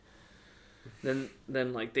I'm like, then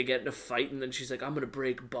like they get in a fight, and then she's like, I'm gonna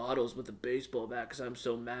break bottles with a baseball bat because I'm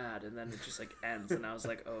so mad, and then it just like ends, and I was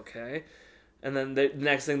like, okay. And then the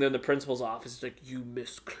next thing, they're in the principal's office. It's like, you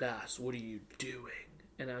missed class. What are you doing?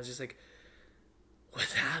 And I was just like,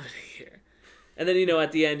 what's happening here? And then, you know,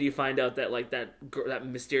 at the end you find out that, like, that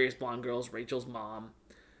mysterious blonde girl is Rachel's mom.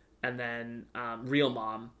 And then, real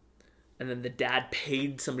mom. And then the dad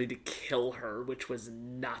paid somebody to kill her, which was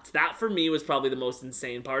nuts. That, for me, was probably the most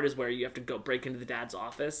insane part, is where you have to go break into the dad's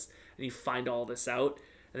office and you find all this out.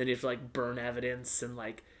 And then you have to, like, burn evidence and,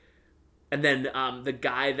 like... And then the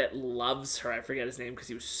guy that loves her, I forget his name because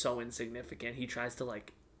he was so insignificant, he tries to,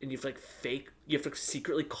 like... And you have to, like, you have to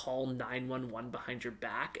secretly call 911 behind your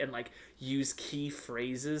back and, like, use key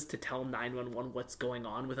phrases to tell 911 what's going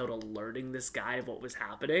on without alerting this guy of what was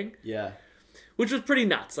happening. Yeah. Which was pretty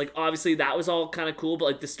nuts. Like, obviously, that was all kind of cool, but,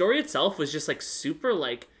 like, the story itself was just, like, super,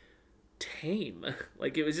 like, tame.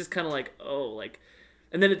 Like, it was just kind of like, oh, like...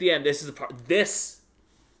 And then at the end, this is the part...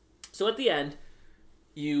 So at the end,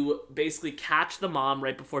 you basically catch the mom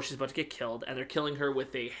right before she's about to get killed, and they're killing her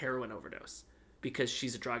with a heroin overdose. Because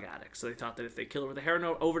she's a drug addict. So they thought that if they kill her with a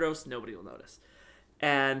heroin overdose, nobody will notice.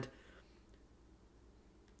 And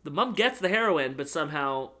the mom gets the heroin, but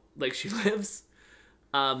somehow, like, she lives.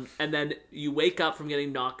 And then you wake up from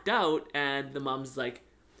getting knocked out, and the mom's like,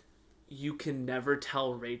 you can never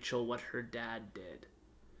tell Rachel what her dad did.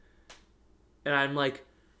 And I'm like,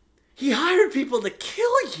 he hired people to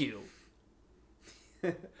kill you.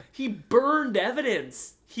 He burned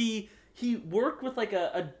evidence. He worked with, like,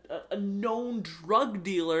 a known drug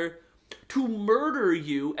dealer to murder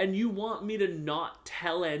you, and you want me to not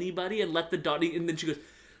tell anybody and let the daughter... And then she goes,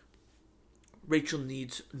 Rachel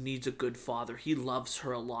needs a good father. He loves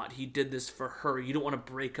her a lot. He did this for her. You don't want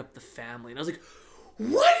to break up the family. And I was like,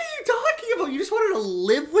 what are you talking about? You just wanted to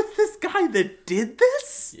live with this guy that did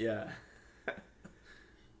this? Yeah.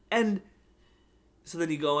 And so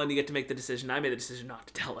then you go and you get to make the decision. I made the decision not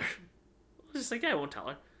to tell her. I was just like, yeah, I won't tell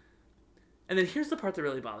her. And then here's the part that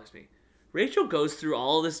really bothers me. Rachel goes through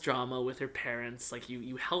all this drama with her parents. Like,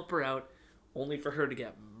 you help her out, only for her to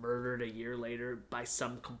get murdered a year later by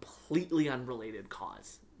some completely unrelated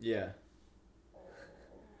cause. Yeah.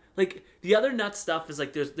 Like, the other nuts stuff is,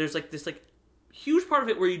 like, there's like this, like, huge part of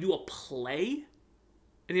it where you do a play,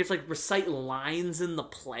 and you have to, like, recite lines in the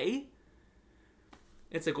play.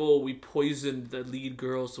 It's like, oh, we poisoned the lead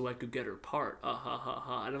girl so I could get her part.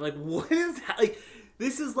 And I'm like, what is that? Like,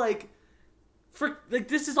 this is, like...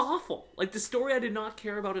 this is awful. Like, the story I did not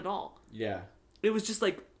care about at all. Yeah. It was just,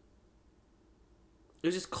 like... It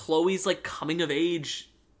was just Chloe's, like,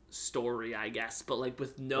 coming-of-age story, I guess. But, like,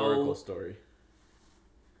 with no... Oracle story.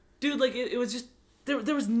 Dude, like, it was just...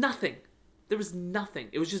 There was nothing. There was nothing.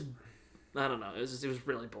 It was just... I don't know. It was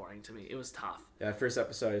really boring to me. It was tough. Yeah, first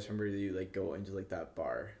episode, I just remember you, like, go into, like, that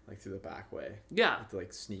bar, like, through the back way. Yeah. To,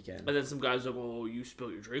 like, sneak in. And then some guy's like, oh, you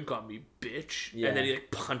spilled your drink on me, bitch. Yeah. And then he,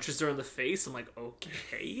 like, punches her in the face. I'm like,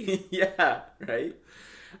 okay. Yeah, right?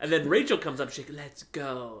 And then Rachel comes up, she's like, let's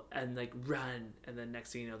go. And, like, run. And then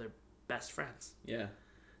next thing you know, they're best friends. Yeah. And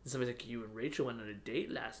somebody's like, you and Rachel went on a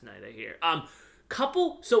date last night, I hear.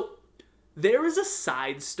 So, there is a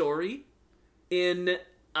side story in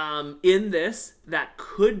this that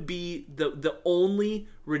could be the only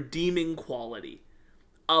redeeming quality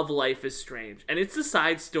of Life is Strange, and it's the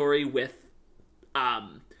side story with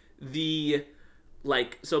the,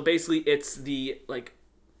 like, so basically it's the, like,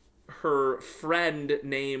 her friend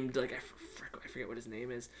named, like, I forget what his name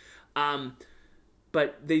is,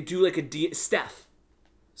 but they do, like, Steph.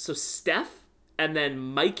 So Steph, and then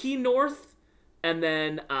Mikey North, and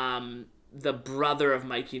then the brother of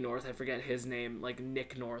Mikey North, I forget his name, like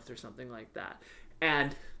Nick North or something like that.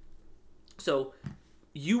 And so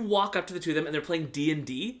you walk up to the two of them and they're playing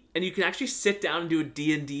D&D, and you can actually sit down and do a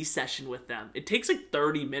D&D session with them. It takes like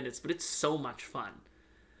 30 minutes, but it's so much fun.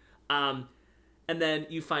 And then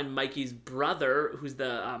you find Mikey's brother, who's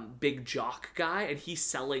the big jock guy, and he's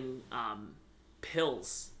selling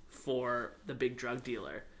pills for the big drug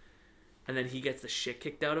dealer. And then he gets the shit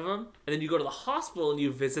kicked out of him. And then you go to the hospital and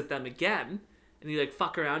you visit them again. And you, like,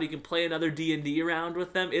 fuck around. You can play another D&D around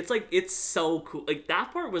with them. It's, like, it's so cool. Like,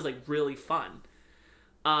 that part was, like, really fun.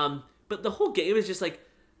 But the whole game is just, like,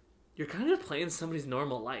 you're kind of playing somebody's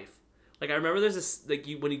normal life. Like, I remember there's this, like,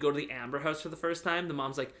 when you go to the Amber house for the first time, the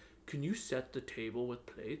mom's like, can you set the table with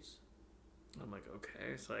plates? I'm like,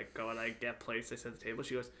 okay. So I go and I get plates. I set the table.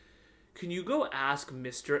 She goes, can you go ask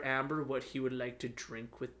Mr. Amber what he would like to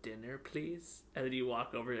drink with dinner, please? And then you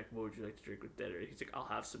walk over, like, what would you like to drink with dinner? He's like, I'll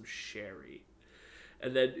have some sherry.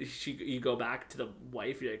 And then you go back to the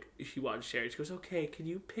wife, you're like, she wants sherry. She goes, okay, can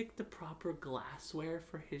you pick the proper glassware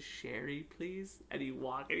for his sherry, please? And you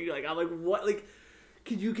walk, and you're like, I'm like, what? Like,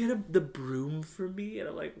 can you get the broom for me? And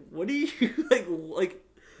I'm like, what do you, like,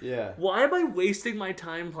 yeah. Why am I wasting my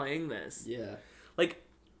time playing this? Yeah. Like,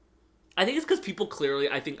 I think it's because people clearly,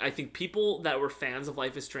 I think people that were fans of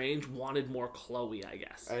Life is Strange wanted more Chloe, I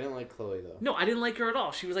guess. I didn't like Chloe, though. No, I didn't like her at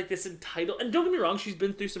all. She was like this entitled, and don't get me wrong, she's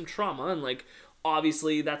been through some trauma, and like,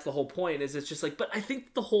 obviously that's the whole point, is it's just like, but I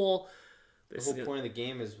think the whole point of the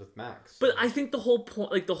game is with Max. But I think the whole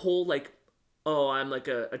point, like the whole like, oh, I'm like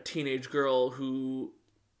a teenage girl who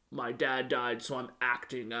my dad died, so I'm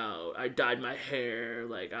acting out. I dyed my hair.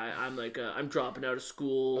 Like I'm I'm dropping out of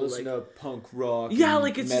school. I listen to punk rock. Yeah,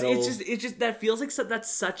 like it's metal. it's just that feels like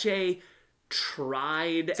that's such a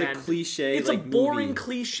tried it's and a cliche. It's like, a boring movie.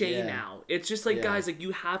 cliche now. It's just like guys, like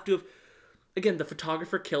you have to have. Again, the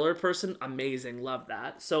photographer killer person, amazing, love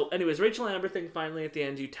that. So, anyways, Rachel Amber thing. Finally, at the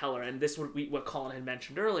end, you tell her, and this what Colin had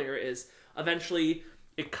mentioned earlier is eventually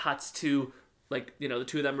it cuts to like the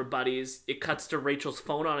two of them are buddies. It cuts to Rachel's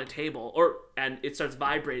phone on a table, and it starts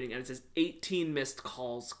vibrating, and it says 18 missed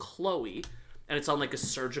calls, Chloe, and it's on like a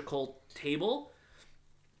surgical table.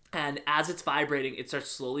 And as it's vibrating, it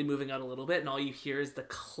starts slowly moving out a little bit, and all you hear is the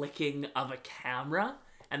clicking of a camera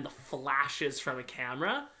and the flashes from a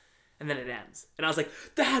camera. And then it ends. And I was like,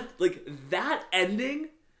 that ending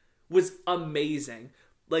was amazing.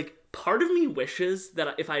 Like, part of me wishes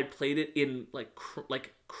that if I had played it in, like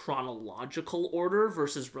chronological order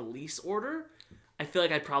versus release order, I feel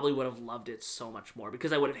like I probably would have loved it so much more.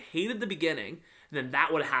 Because I would have hated the beginning, and then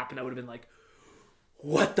that would have happened. I would have been like,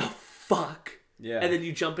 what the fuck? Yeah. And then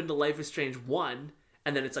you jump into Life is Strange 1,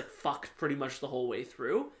 and then it's, like, fucked pretty much the whole way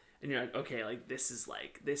through. And you're like, okay, like, this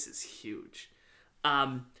is huge.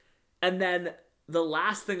 And then the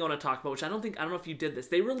last thing I want to talk about, which I don't know if you did this.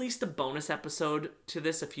 They released a bonus episode to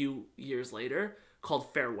this a few years later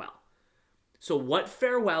called Farewell. So what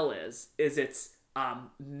Farewell is it's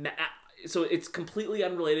so it's completely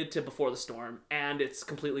unrelated to Before the Storm, and it's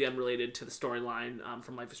completely unrelated to the storyline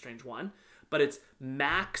from Life is Strange 1. But it's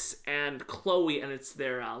Max and Chloe, and it's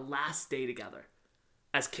their last day together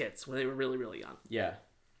as kids when they were really, really young. Yeah.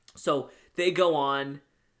 So they go on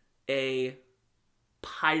a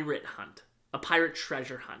pirate hunt, a pirate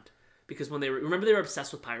treasure hunt, because when they were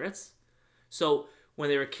obsessed with pirates. So when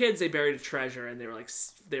they were kids, they buried a treasure, and they were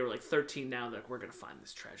like 13 now. They're like, we're gonna find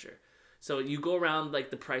this treasure. So you go around like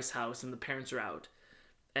the Price house, and the parents are out,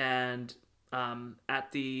 and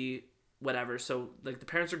at the whatever. So like the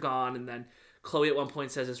parents are gone, and then Chloe at one point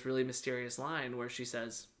says this really mysterious line where she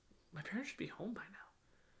says, "My parents should be home by now."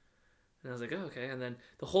 And I was like, oh, okay. And then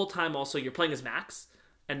the whole time also you're playing as Max.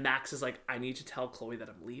 And Max is like, I need to tell Chloe that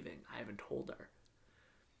I'm leaving. I haven't told her.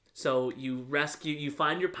 So you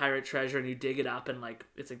find your pirate treasure, and you dig it up, and like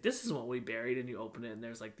it's like, this is what we buried, and you open it, and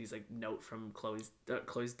there's like these like note from Chloe's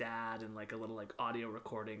dad, and like a little like audio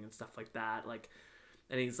recording and stuff like that. Like,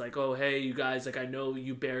 and he's like, oh hey you guys, like I know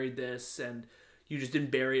you buried this, and you just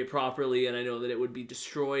didn't bury it properly, and I know that it would be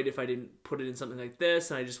destroyed if I didn't put it in something like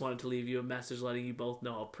this, and I just wanted to leave you a message letting you both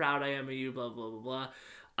know how proud I am of you, blah blah blah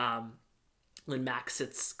blah. When Max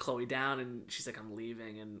sits Chloe down, and she's like, I'm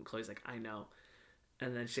leaving, and Chloe's like, I know.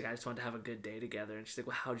 And then she's like, I just wanted to have a good day together. And she's like,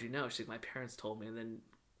 well, how'd you know? She's like, my parents told me. And then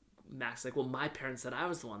Max is like, well, my parents said I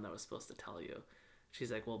was the one that was supposed to tell you.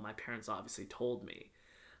 She's like, well, my parents obviously told me.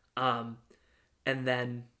 And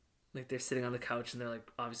then like they're sitting on the couch, and they're like,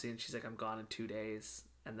 obviously, and she's like, I'm gone in 2 days.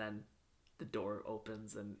 And then the door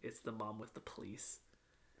opens, and it's the mom with the police.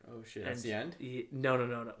 Oh shit! That's the end?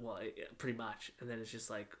 No. Well, pretty much. And then it's just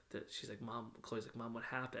like she's like, "Mom." Chloe's like, "Mom, what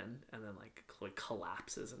happened?" And then like Chloe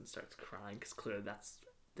collapses and starts crying because clearly that's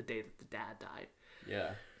the day that the dad died. Yeah.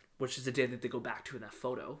 Which is the day that they go back to in that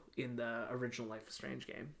photo in the original Life is Strange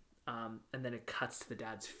game. And then it cuts to the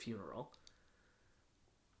dad's funeral.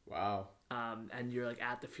 Wow. And you're like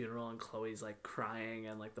at the funeral, and Chloe's like crying,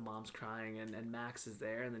 and like the mom's crying, and Max is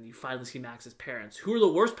there, and then you finally see Max's parents, who are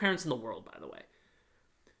the worst parents in the world, by the way.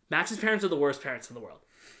 Max's parents are the worst parents in the world.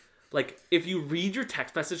 Like, if you read your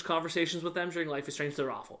text message conversations with them during Life is Strange,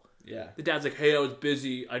 they're awful. Yeah. The dad's like, hey, I was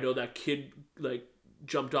busy. I know that kid, like,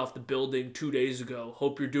 jumped off the building 2 days ago.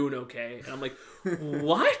 Hope you're doing okay. And I'm like,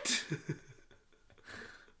 what?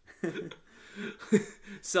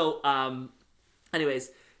 So,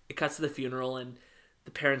 anyways, it cuts to the funeral, and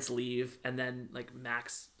the parents leave, and then, like,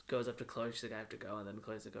 Max goes up to Chloe. She's like, I have to go. And then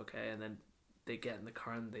Chloe's like, okay. And then they get in the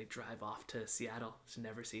car, and they drive off to Seattle to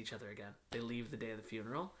never see each other again. They leave the day of the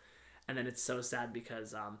funeral. And then it's so sad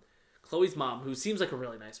because Chloe's mom, who seems like a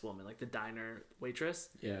really nice woman, like the diner waitress,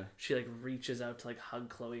 yeah, she like reaches out to like hug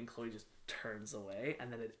Chloe, and Chloe just turns away,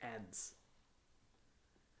 and then it ends.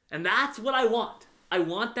 And that's what I want. I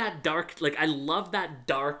want that dark, like, I love that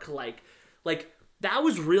dark, like that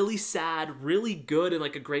was really sad, really good, and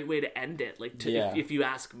like a great way to end it, like, if you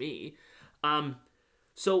ask me.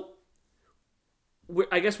 So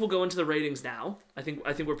I guess we'll go into the ratings now. I think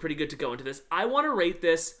we're pretty good to go into this. I want to rate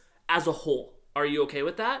this as a whole. Are you okay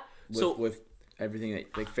with that? With everything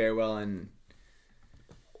that, like farewell and.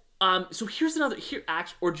 So here's another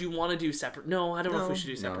or do you want to do separate? No, I don't know if we should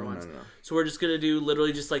do separate ones. No. So we're just gonna do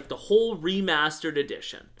literally just like the whole remastered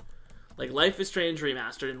edition, like Life is Strange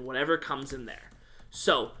remastered and whatever comes in there.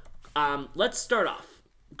 So, let's start off.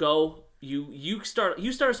 Go. You start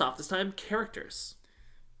us off this time. Characters.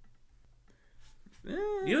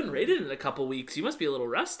 You haven't rated it in a couple weeks. You must be a little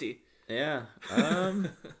rusty. Yeah.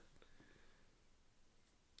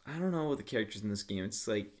 I don't know with the characters in this game. It's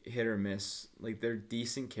like hit or miss. Like they're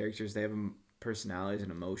decent characters. They have personalities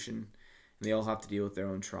and emotion, and they all have to deal with their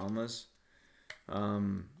own traumas. But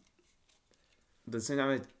at the same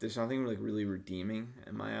time, there's nothing like really redeeming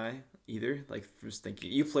in my eye either. Like just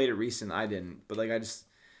thinking, you played it recent, I didn't. But like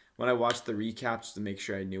when I watched the recaps to make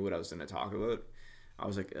sure I knew what I was going to talk about, I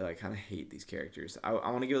was like, I kind of hate these characters. I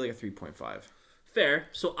want to give it like a 3.5. Fair.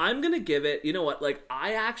 So I'm going to give it, you know what, like,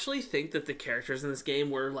 I actually think that the characters in this game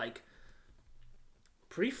were, like,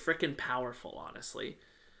 pretty freaking powerful, honestly.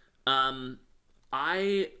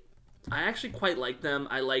 I actually quite liked them.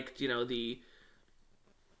 I liked, you know,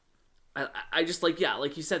 I just, like, yeah,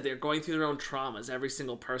 like you said, they're going through their own traumas, every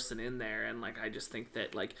single person in there, and, like, I just think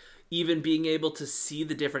that, like, even being able to see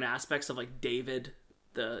the different aspects of, like, David,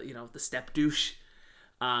 the step douche,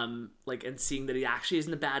 like, and seeing that he actually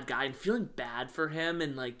isn't a bad guy and feeling bad for him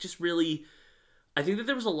and like just really, I think that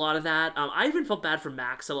there was a lot of that. I even felt bad for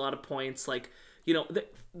Max at a lot of points. Like, you know,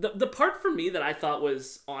 the part for me that I thought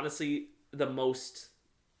was honestly the most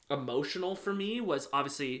emotional for me was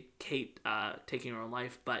obviously Kate taking her own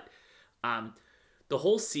life, but the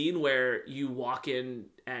whole scene where you walk in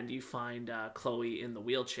and you find Chloe in the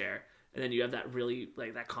wheelchair and then you have that really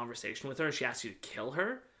like that conversation with her and she asks you to kill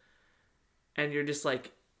her. And you're just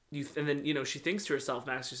like, and then, you know, she thinks to herself,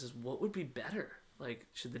 Max, she says, what would be better? Like,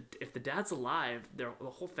 if the dad's alive, the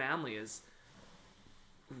whole family is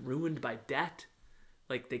ruined by debt.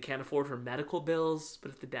 Like, they can't afford her medical bills.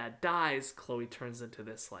 But if the dad dies, Chloe turns into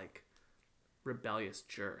this, like, rebellious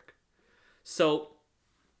jerk. So,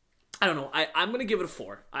 I don't know. I'm going to give it a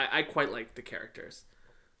 4. I quite like the characters.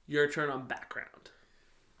 Your turn on background.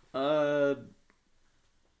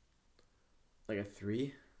 Like a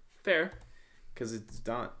 3? Fair. Because it's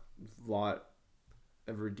not a lot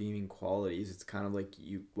of redeeming qualities. It's kind of like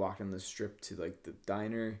you walk on the strip to like the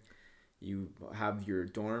diner, you have your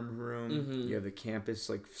dorm room, you have the campus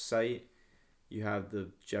like site, you have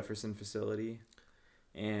the Jefferson facility,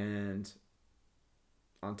 and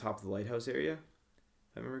on top of the lighthouse area, if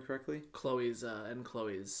I remember correctly. Chloe's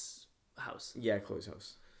house. Yeah, Chloe's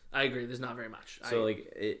house. I agree. There's not very much. So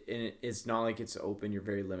it's not like it's open. You're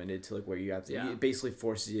very limited to like where you have to. Yeah. It basically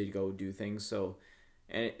forces you to go do things. So,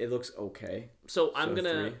 and it looks okay. So I'm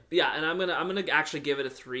gonna 3. And I'm gonna actually give it a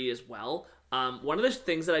 3 as well. One of the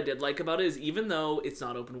things that I did like about it is even though it's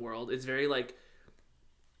not open world, it's very like,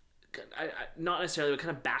 not necessarily, but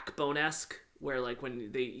kind of Backbone-esque. Where like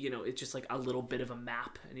when they, you know, it's just like a little bit of a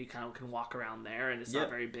map and you kind of can walk around there and it's not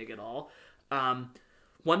very big at all.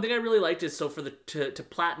 One thing I really liked is, so for to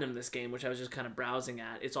platinum this game, which I was just kind of browsing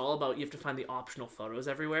at, it's all about you have to find the optional photos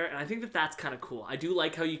everywhere, and I think that that's kind of cool. I do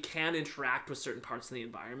like how you can interact with certain parts of the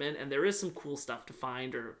environment, and there is some cool stuff to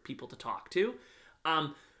find or people to talk to.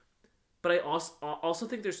 But I also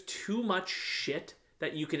think there's too much shit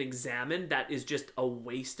that you can examine that is just a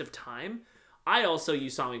waste of time. You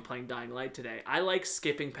saw me playing Dying Light today. I like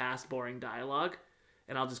skipping past boring dialogue.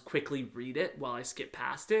 And I'll just quickly read it while I skip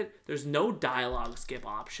past it. There's no dialogue skip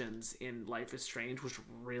options in Life is Strange, which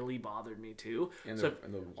really bothered me too. And the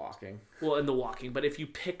walking. Well, in the walking. But if you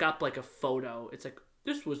pick up like a photo, it's like,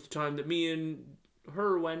 this was the time that me and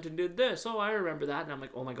her went and did this. Oh, I remember that. And I'm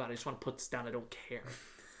like, oh my God, I just want to put this down. I don't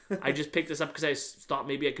care. I just picked this up because I thought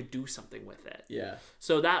maybe I could do something with it. Yeah.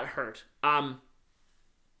 So that hurt.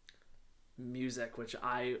 Music, which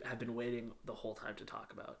I have been waiting the whole time to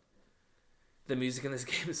talk about. The music in this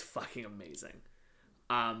game is fucking amazing.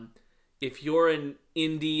 If you're an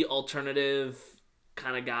indie alternative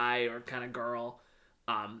kind of guy or kind of girl,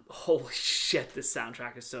 holy shit, this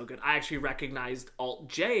soundtrack is so good. I actually recognized Alt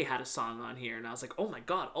J had a song on here, and I was like, oh my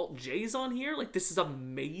God, Alt J's on here? Like, this is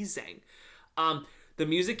amazing. The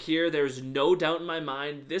music here, there's no doubt in my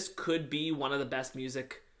mind, this could be one of the best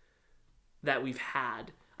music that we've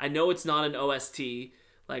had. I know it's not an OST,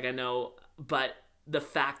 like I know, but the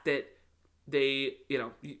fact that they, you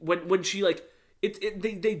know, when she like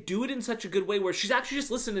they do it in such a good way where she's actually just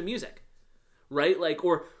listening to music, right? Like,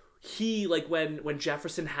 or he, like when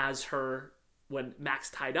Jefferson has her, when Max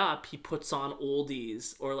tied up, he puts on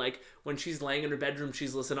oldies, or like when she's laying in her bedroom,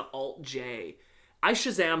 she's listening to Alt J, I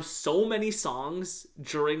Shazam so many songs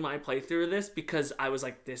during my playthrough of this because I was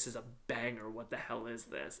like, this is a banger. What the hell is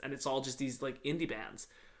this? And it's all just these like indie bands.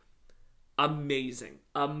 Amazing.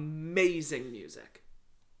 Amazing music.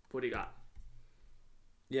 What do you got?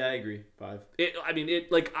 Yeah, I agree. 5.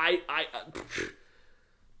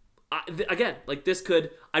 Again, like this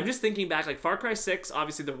could... I'm just thinking back, like Far Cry 6,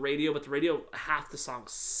 obviously the radio, but the radio, half the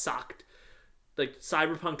songs sucked. Like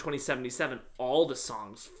Cyberpunk 2077, all the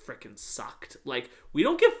songs freaking sucked. Like, we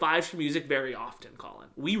don't give 5s for music very often, Colin.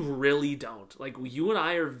 We really don't. Like, you and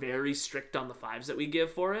I are very strict on the 5s that we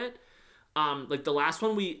give for it. Like the last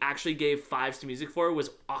one we actually gave 5s to music for was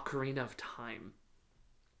Ocarina of Time.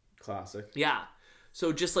 Classic. Yeah.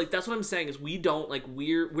 So just like, that's what I'm saying is we don't, like,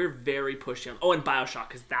 we're very pushy on... Oh, and BioShock,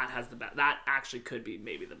 because that has the best... That actually could be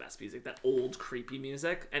maybe the best music. That old, creepy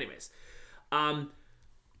music. Anyways.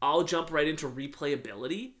 I'll jump right into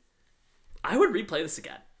replayability. I would replay this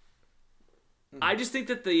again. I just think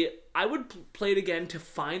that I would play it again to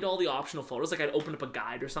find all the optional photos. Like, I'd open up a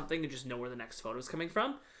guide or something and just know where the next photo is coming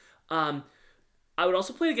from. I would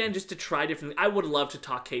also play it again just to try different... I would love to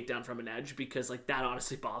talk Kate down from an edge because, like, that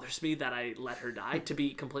honestly bothers me that I let her die, to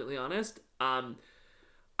be completely honest.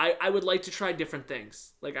 I would like to try different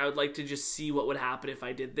things. Like, I would like to just see what would happen if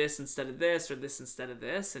I did this instead of this or this instead of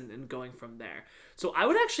this and going from there. So I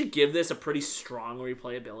would actually give this a pretty strong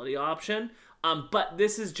replayability option. But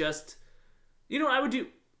this is just... You know what I would do?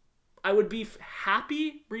 I would be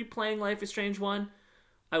happy replaying Life is Strange 1.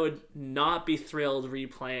 I would not be thrilled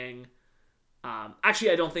replaying...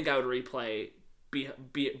 actually, I don't think I would replay Be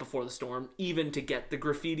It Before the Storm, even to get the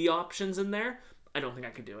graffiti options in there. I don't think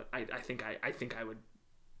I could do it. I think I would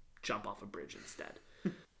jump off a bridge instead.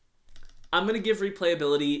 I'm going to give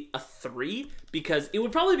replayability a 3 because it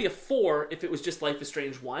would probably be a 4 if it was just Life is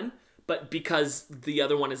Strange 1, but because the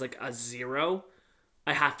other one is like a 0,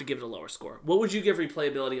 I have to give it a lower score. What would you give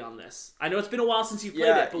replayability on this? I know it's been a while since you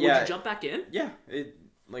played it, but would you jump back in? Yeah,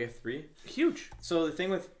 like a 3. Huge. So the thing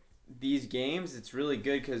with these games, it's really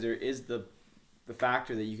good because there is the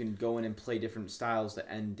factor that you can go in and play different styles that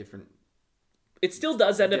end different. It still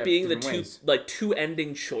does end up being the ways. two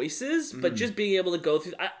ending choices, but just being able to go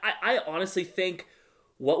through... I honestly think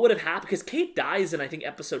what would have happened... Because Kate dies in, I think,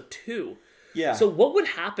 episode 2. Yeah. So what would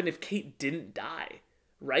happen if Kate didn't die?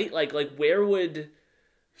 Right? Like where would...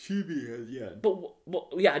 She'd be at the end. But,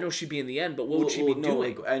 yeah, I know she'd be in the end, but what would she be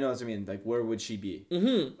doing? Like, I know what I mean. Like, where would she be?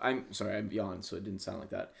 Mm-hmm. I'm sorry, I'm yawned, so it didn't sound like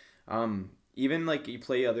that. Even, like, you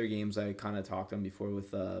play other games I kind of talked on before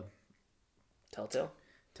with...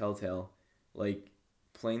 Telltale. Like,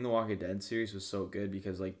 playing the Walking Dead series was so good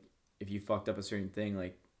because, like, if you fucked up a certain thing,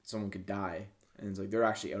 like, someone could die. And it's like, they're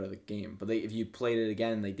actually out of the game. But if you played it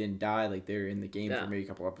again and they didn't die, like, they're in the game for maybe a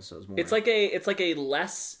couple episodes more. It's like a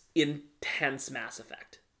less intense Mass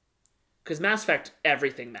Effect. Because Mass Effect,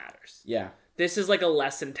 everything matters. Yeah. This is like a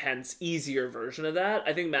less intense, easier version of that.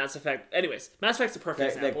 I think Mass Effect... Anyways, Mass Effect's a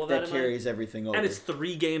perfect example of that. That carries everything over. And it's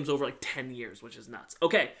 3 games over like 10 years, which is nuts.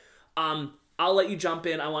 Okay, I'll let you jump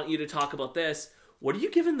in. I want you to talk about this. What are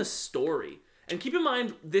you giving the story? And keep in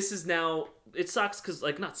mind, this is now... It sucks because...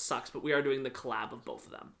 Like, not sucks, but we are doing the collab of both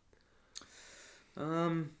of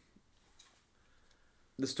them.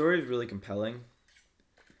 The story is really compelling.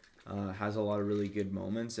 Has a lot of really good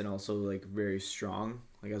moments and also like very strong.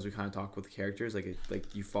 Like as we kind of talk with the characters,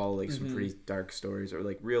 like you follow like some pretty dark stories or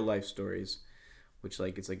like real life stories, which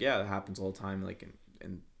like it's like it happens all the time like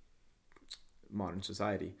in modern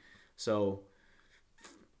society. So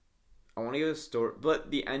I want to give a story, but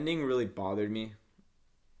the ending really bothered me,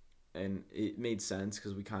 and it made sense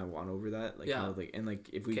because we kind of went over that like how like and like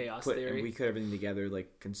if we Chaos put theory. and we put everything together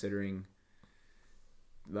like considering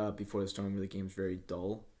Before the Storm really game's very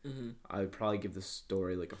dull. I would probably give the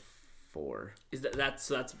story like a 4. Is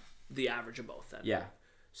that's the average of both then? Yeah.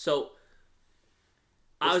 So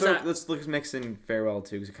let's mix in Farewell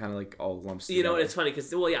too because it kind of like all lumps together. You know, it's funny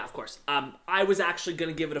because of course. I was actually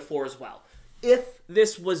gonna give it a 4 as well. If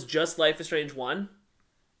this was just Life is Strange 1,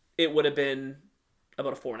 it would have been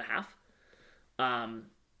about a 4.5.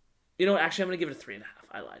 You know what? Actually, I'm going to give it a 3.5.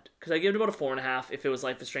 I lied. Because I gave it about a 4.5 if it was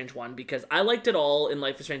Life is Strange 1. Because I liked it all in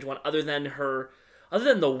Life is Strange 1 other than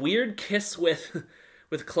the weird kiss with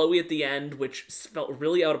Chloe at the end, which felt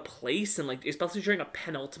really out of place. And like, especially during a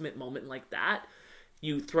penultimate moment like that,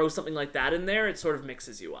 you throw something like that in there, it sort of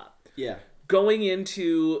mixes you up. Yeah. Going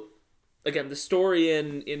into, again, the story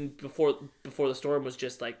in Before the Storm was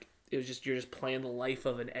just like, you're just playing the life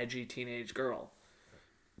of an edgy teenage girl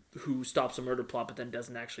who stops a murder plot but then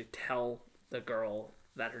doesn't actually tell the girl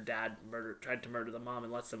that her dad tried to murder the mom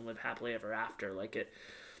and lets them live happily ever after. Like it.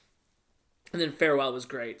 And then Farewell was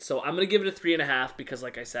great. So I'm going to give it a 3.5 because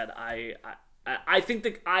like I said, I think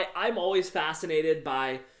that I'm always fascinated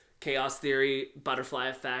by chaos theory, butterfly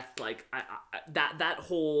effect, like that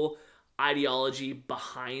whole ideology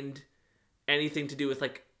behind anything to do with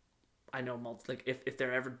like, I know like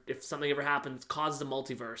if something ever happens causes a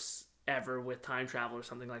multiverse ever with time travel or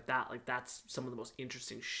something like that, like that's some of the most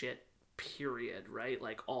interesting shit. Period. Right?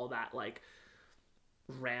 Like all that like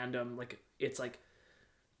random like it's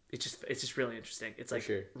just really interesting. It's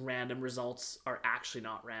like random results are actually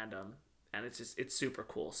not random. And it's super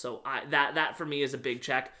cool. So that for me is a big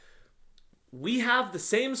check. We have the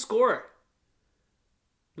same score.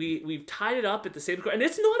 We've tied it up at the same score, and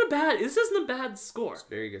it's not a bad. This isn't a bad score. It's a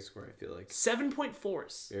very good score. I feel like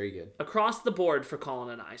 7.4s. Very good across the board for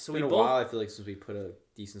Colin and I. So it's been a while. I feel like since we put a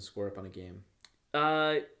decent score up on a game.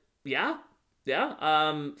 Yeah.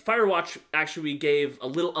 Firewatch actually we gave a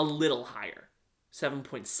little higher,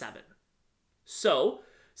 7.7. So.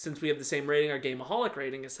 Since we have the same rating, our Gameaholic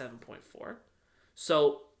rating is 7.4.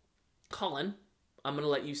 So, Colin, I'm going to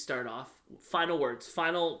let you start off. Final words,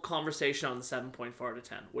 final conversation on the 7.4 out of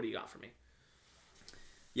 10. What do you got for me?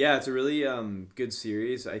 Yeah, it's a really good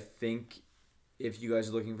series. I think if you guys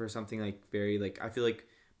are looking for something like very like, I feel like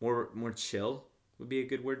more chill would be a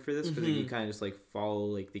good word for this, because you kind of just like follow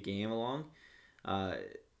like the game along, and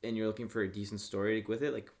you're looking for a decent story with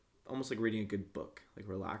it, like almost like reading a good book, like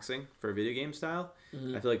relaxing for a video game style.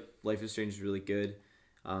 I feel like Life is Strange is really good.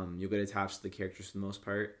 You'll get attached to the characters for the most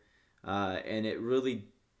part, and it really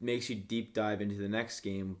makes you deep dive into the next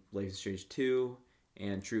game, Life is Strange 2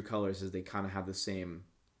 and True Colors, as they kind of have the same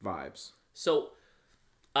vibes. So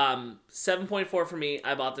 7.4 for me.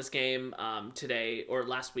 I bought this game today or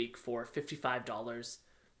last week for $55.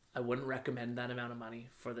 I wouldn't recommend that amount of money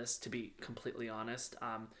for this, to be completely honest.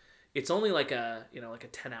 It's only like a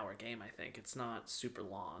 10-hour game, I think. It's not super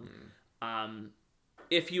long.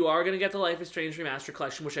 If you are going to get the Life is Strange Remastered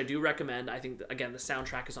Collection, which I do recommend, I think, again, the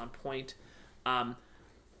soundtrack is on point.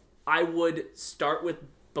 I would start with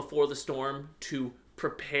Before the Storm to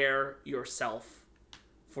prepare yourself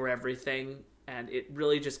for everything. And it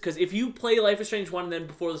really just... Because if you play Life is Strange 1 and then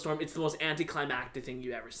Before the Storm, it's the most anticlimactic thing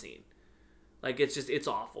you've ever seen. Like, it's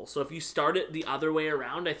awful. So if you start it the other way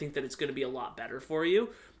around, I think that it's going to be a lot better for you.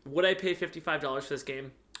 Would I pay $55 for this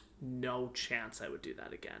game? No chance I would do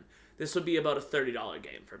that again. This would be about a $30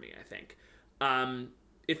 game for me, I think.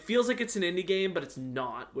 It feels like it's an indie game, but it's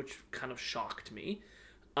not, which kind of shocked me.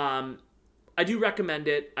 I do recommend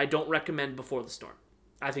it. I don't recommend Before the Storm.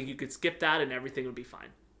 I think you could skip that and everything would be fine.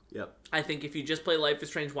 Yep. I think if you just play Life is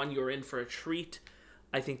Strange 1, you're in for a treat.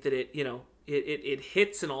 I think that it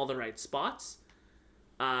hits in all the right spots.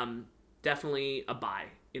 Definitely a buy,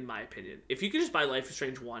 in my opinion. If you could just buy Life is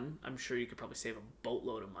Strange 1, I'm sure you could probably save a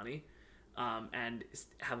boatload of money and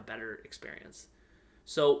have a better experience.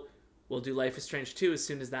 So we'll do Life is Strange 2 as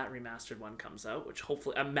soon as that remastered one comes out, which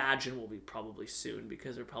hopefully, imagine will be probably soon,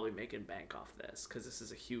 because they're probably making bank off this, because this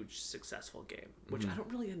is a huge successful game, which I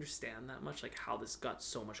don't really understand that much, like how this got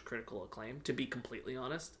so much critical acclaim, to be completely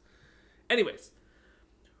honest. Anyways,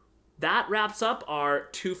 that wraps up our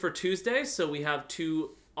 2 for Tuesday. So we have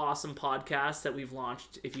 2 awesome podcasts that we've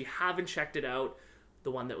launched. If you haven't checked it out, the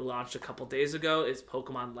one that we launched a couple days ago is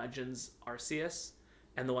Pokemon Legends Arceus.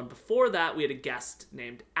 And the one before that, we had a guest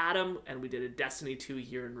named Adam, and we did a Destiny 2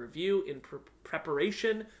 year in review in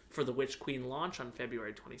preparation for the Witch Queen launch on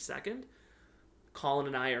February 22nd. Colin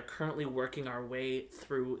and I are currently working our way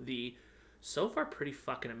through the so far pretty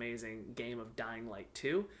fucking amazing game of Dying Light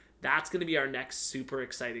 2. That's going to be our next super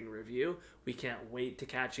exciting review. We can't wait to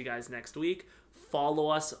catch you guys next week. Follow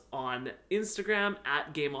us on Instagram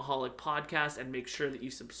at Gameaholic Podcast, and make sure that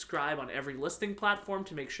you subscribe on every listening platform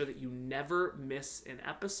to make sure that you never miss an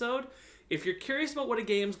episode. If you're curious about what a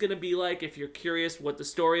game's going to be like, if you're curious what the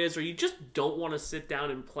story is, or you just don't want to sit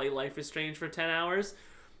down and play Life is Strange for 10 hours,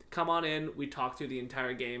 come on in. We talk through the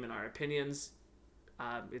entire game and our opinions.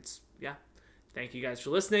 Thank you guys for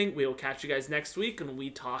listening. We will catch you guys next week when we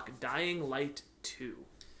talk Dying Light 2.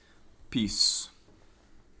 Peace.